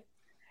Post-it?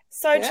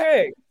 So Yeah.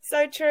 true.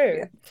 So true.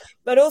 Yeah.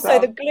 But also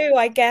the So, glue,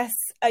 I guess,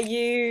 are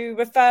you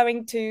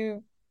referring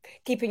to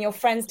keeping your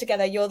friends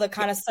together? You're the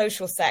kind of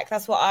social sec.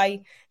 That's what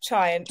I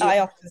I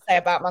often say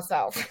about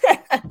myself.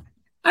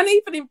 and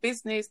even in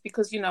business,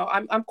 because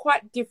I'm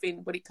quite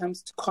giving when it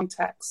comes to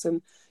contacts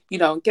and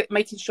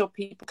making sure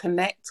people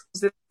connect.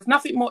 There's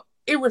nothing more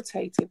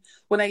irritating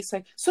when they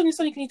say, Sonia,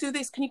 can you do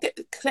this? Can you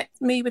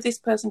connect me with this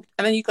person?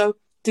 And then you go,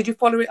 did you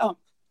follow it up?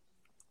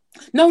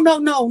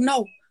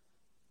 No.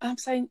 I'm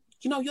saying,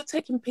 you're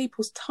taking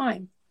people's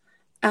time,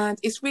 and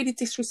it's really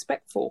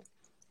disrespectful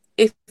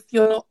if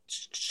you're not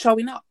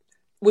showing up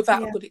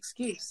without a good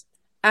excuse.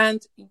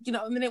 And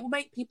it will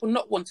make people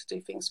not want to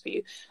do things for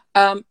you.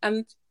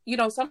 And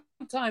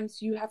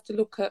sometimes you have to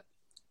look at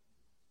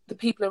the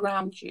people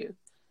around you,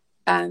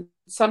 and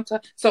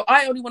sometimes. So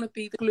I only want to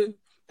be the glue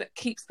that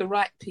keeps the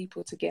right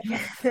people together.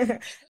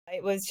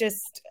 It was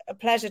just a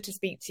pleasure to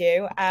speak to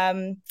you.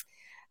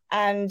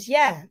 And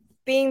yeah,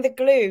 being the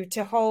glue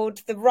to hold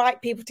the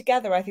right people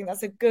together, I think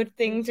that's a good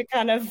thing to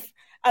kind of,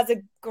 as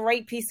a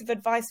great piece of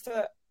advice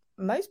for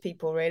most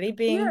people, really.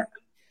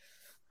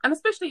 And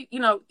especially,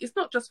 it's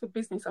not just for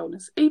business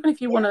owners. Even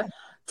if you want to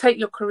take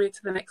your career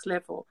to the next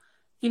level,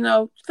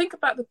 think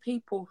about the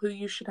people who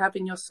you should have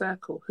in your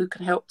circle who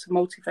can help to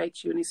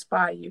motivate you and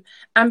inspire you,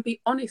 and be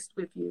honest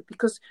with you,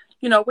 because,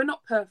 we're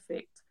not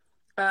perfect.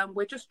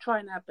 We're just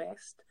trying our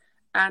best.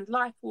 And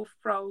life will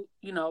throw,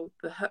 the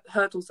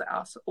hurdles at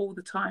us all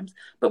the times.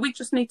 But we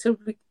just need to,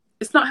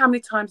 it's not how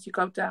many times you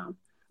go down,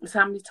 it's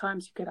how many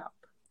times you get up.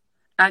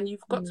 And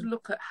you've got to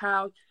look at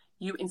how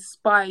you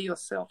inspire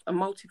yourself and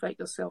motivate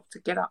yourself to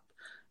get up.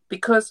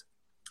 Because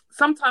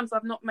sometimes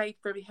I've not made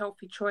very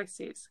healthy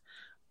choices.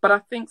 But I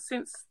think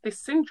since this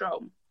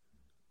syndrome,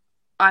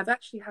 I've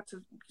actually had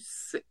to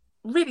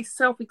really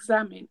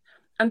self-examine.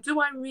 And do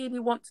I really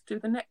want to do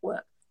the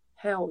network?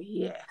 Hell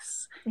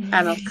yes.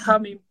 And I'm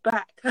coming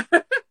back.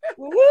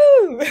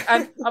 Woo!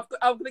 And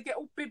I'm going to get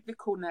all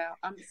biblical now.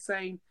 I'm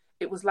saying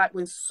it was like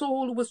when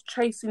Saul was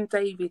chasing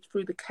David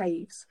through the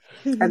caves,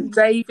 and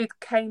David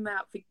came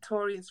out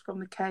victorious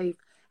from the cave.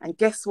 And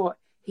guess what?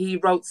 He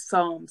wrote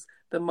Psalms,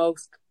 the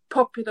most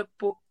popular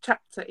book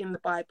chapter in the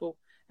Bible.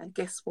 And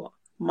guess what?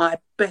 My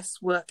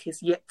best work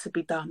is yet to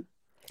be done.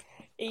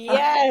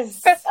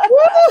 Yes.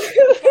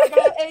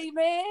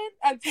 Amen.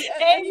 And to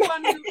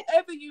anyone,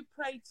 whoever you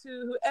pray to,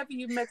 whoever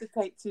you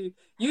meditate to,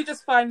 you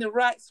just find the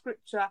right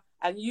scripture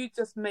and you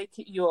just make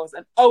it yours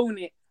and own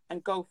it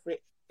and go for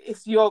it.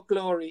 It's your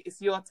glory. It's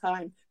your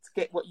time to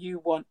get what you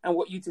want and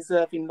what you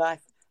deserve in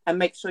life, and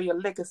make sure your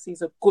legacy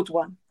is a good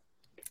one.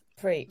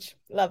 Preach.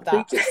 Love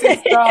that. Preach it,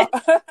 sister.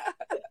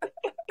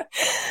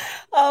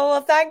 Oh,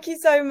 well, thank you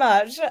so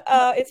much.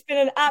 It's been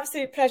an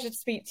absolute pleasure to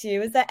speak to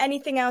you. Is there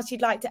anything else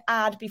you'd like to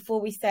add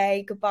before we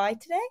say goodbye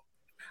today?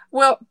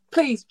 Well,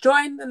 please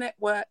join the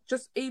network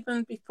just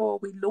even before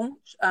we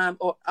launch,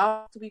 or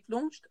after we've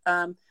launched.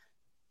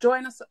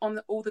 Join us on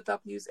all the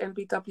W's,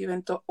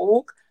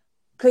 mbwn.org.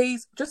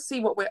 Please just see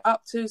what we're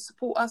up to,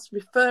 support us,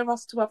 refer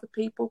us to other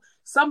people.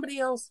 Somebody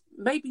else,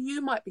 maybe you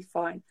might be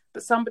fine,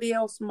 but somebody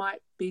else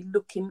might be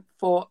looking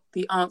for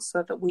the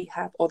answer that we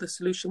have or the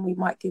solution we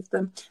might give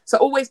them. So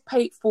always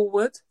pay it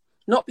forward,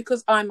 not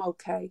because I'm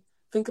okay.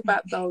 Think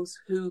about those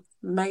who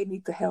may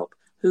need the help,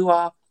 who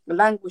are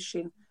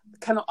languishing,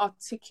 cannot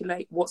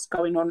articulate what's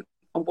going on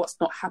and what's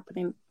not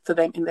happening for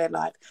them in their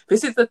life.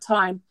 This is the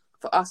time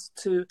for us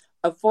to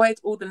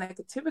avoid all the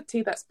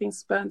negativity that's been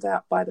spurned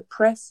out by the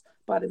press,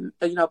 by the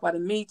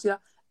media.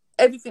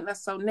 Everything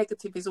that's so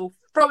negative is all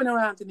thrown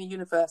around in the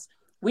universe.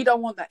 We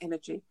don't want that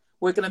energy.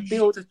 We're going to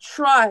build a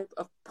tribe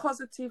of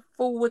positive,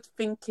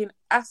 forward-thinking,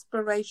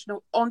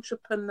 aspirational,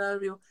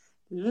 entrepreneurial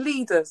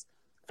leaders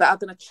that are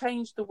going to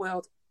change the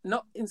world,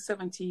 not in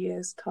 70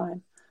 years'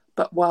 time,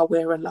 but while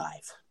we're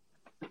alive.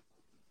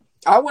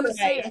 I want to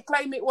see it and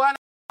claim it while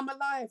I'm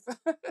alive.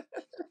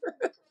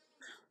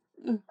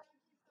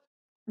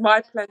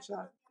 My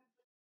pleasure.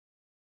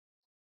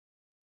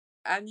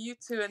 And you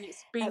too, and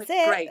it's been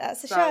great.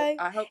 That's the show.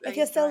 I hope if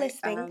you're still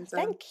listening, and,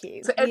 thank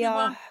you. To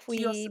everyone, to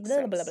your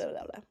success. Blah, blah, blah,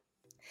 blah.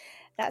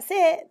 That's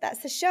it.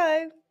 That's the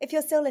show. If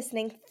you're still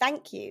listening,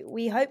 thank you.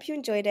 We hope you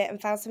enjoyed it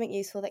and found something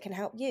useful that can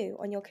help you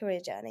on your career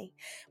journey.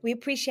 We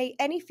appreciate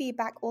any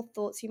feedback or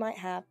thoughts you might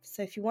have.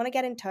 So if you want to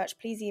get in touch,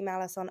 please email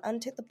us on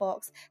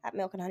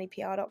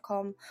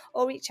untickthebox@milkandhoneypr.com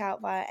or reach out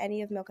via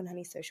any of Milk and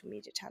Honey's social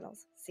media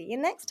channels. See you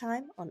next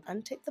time on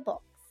Untick the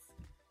Box.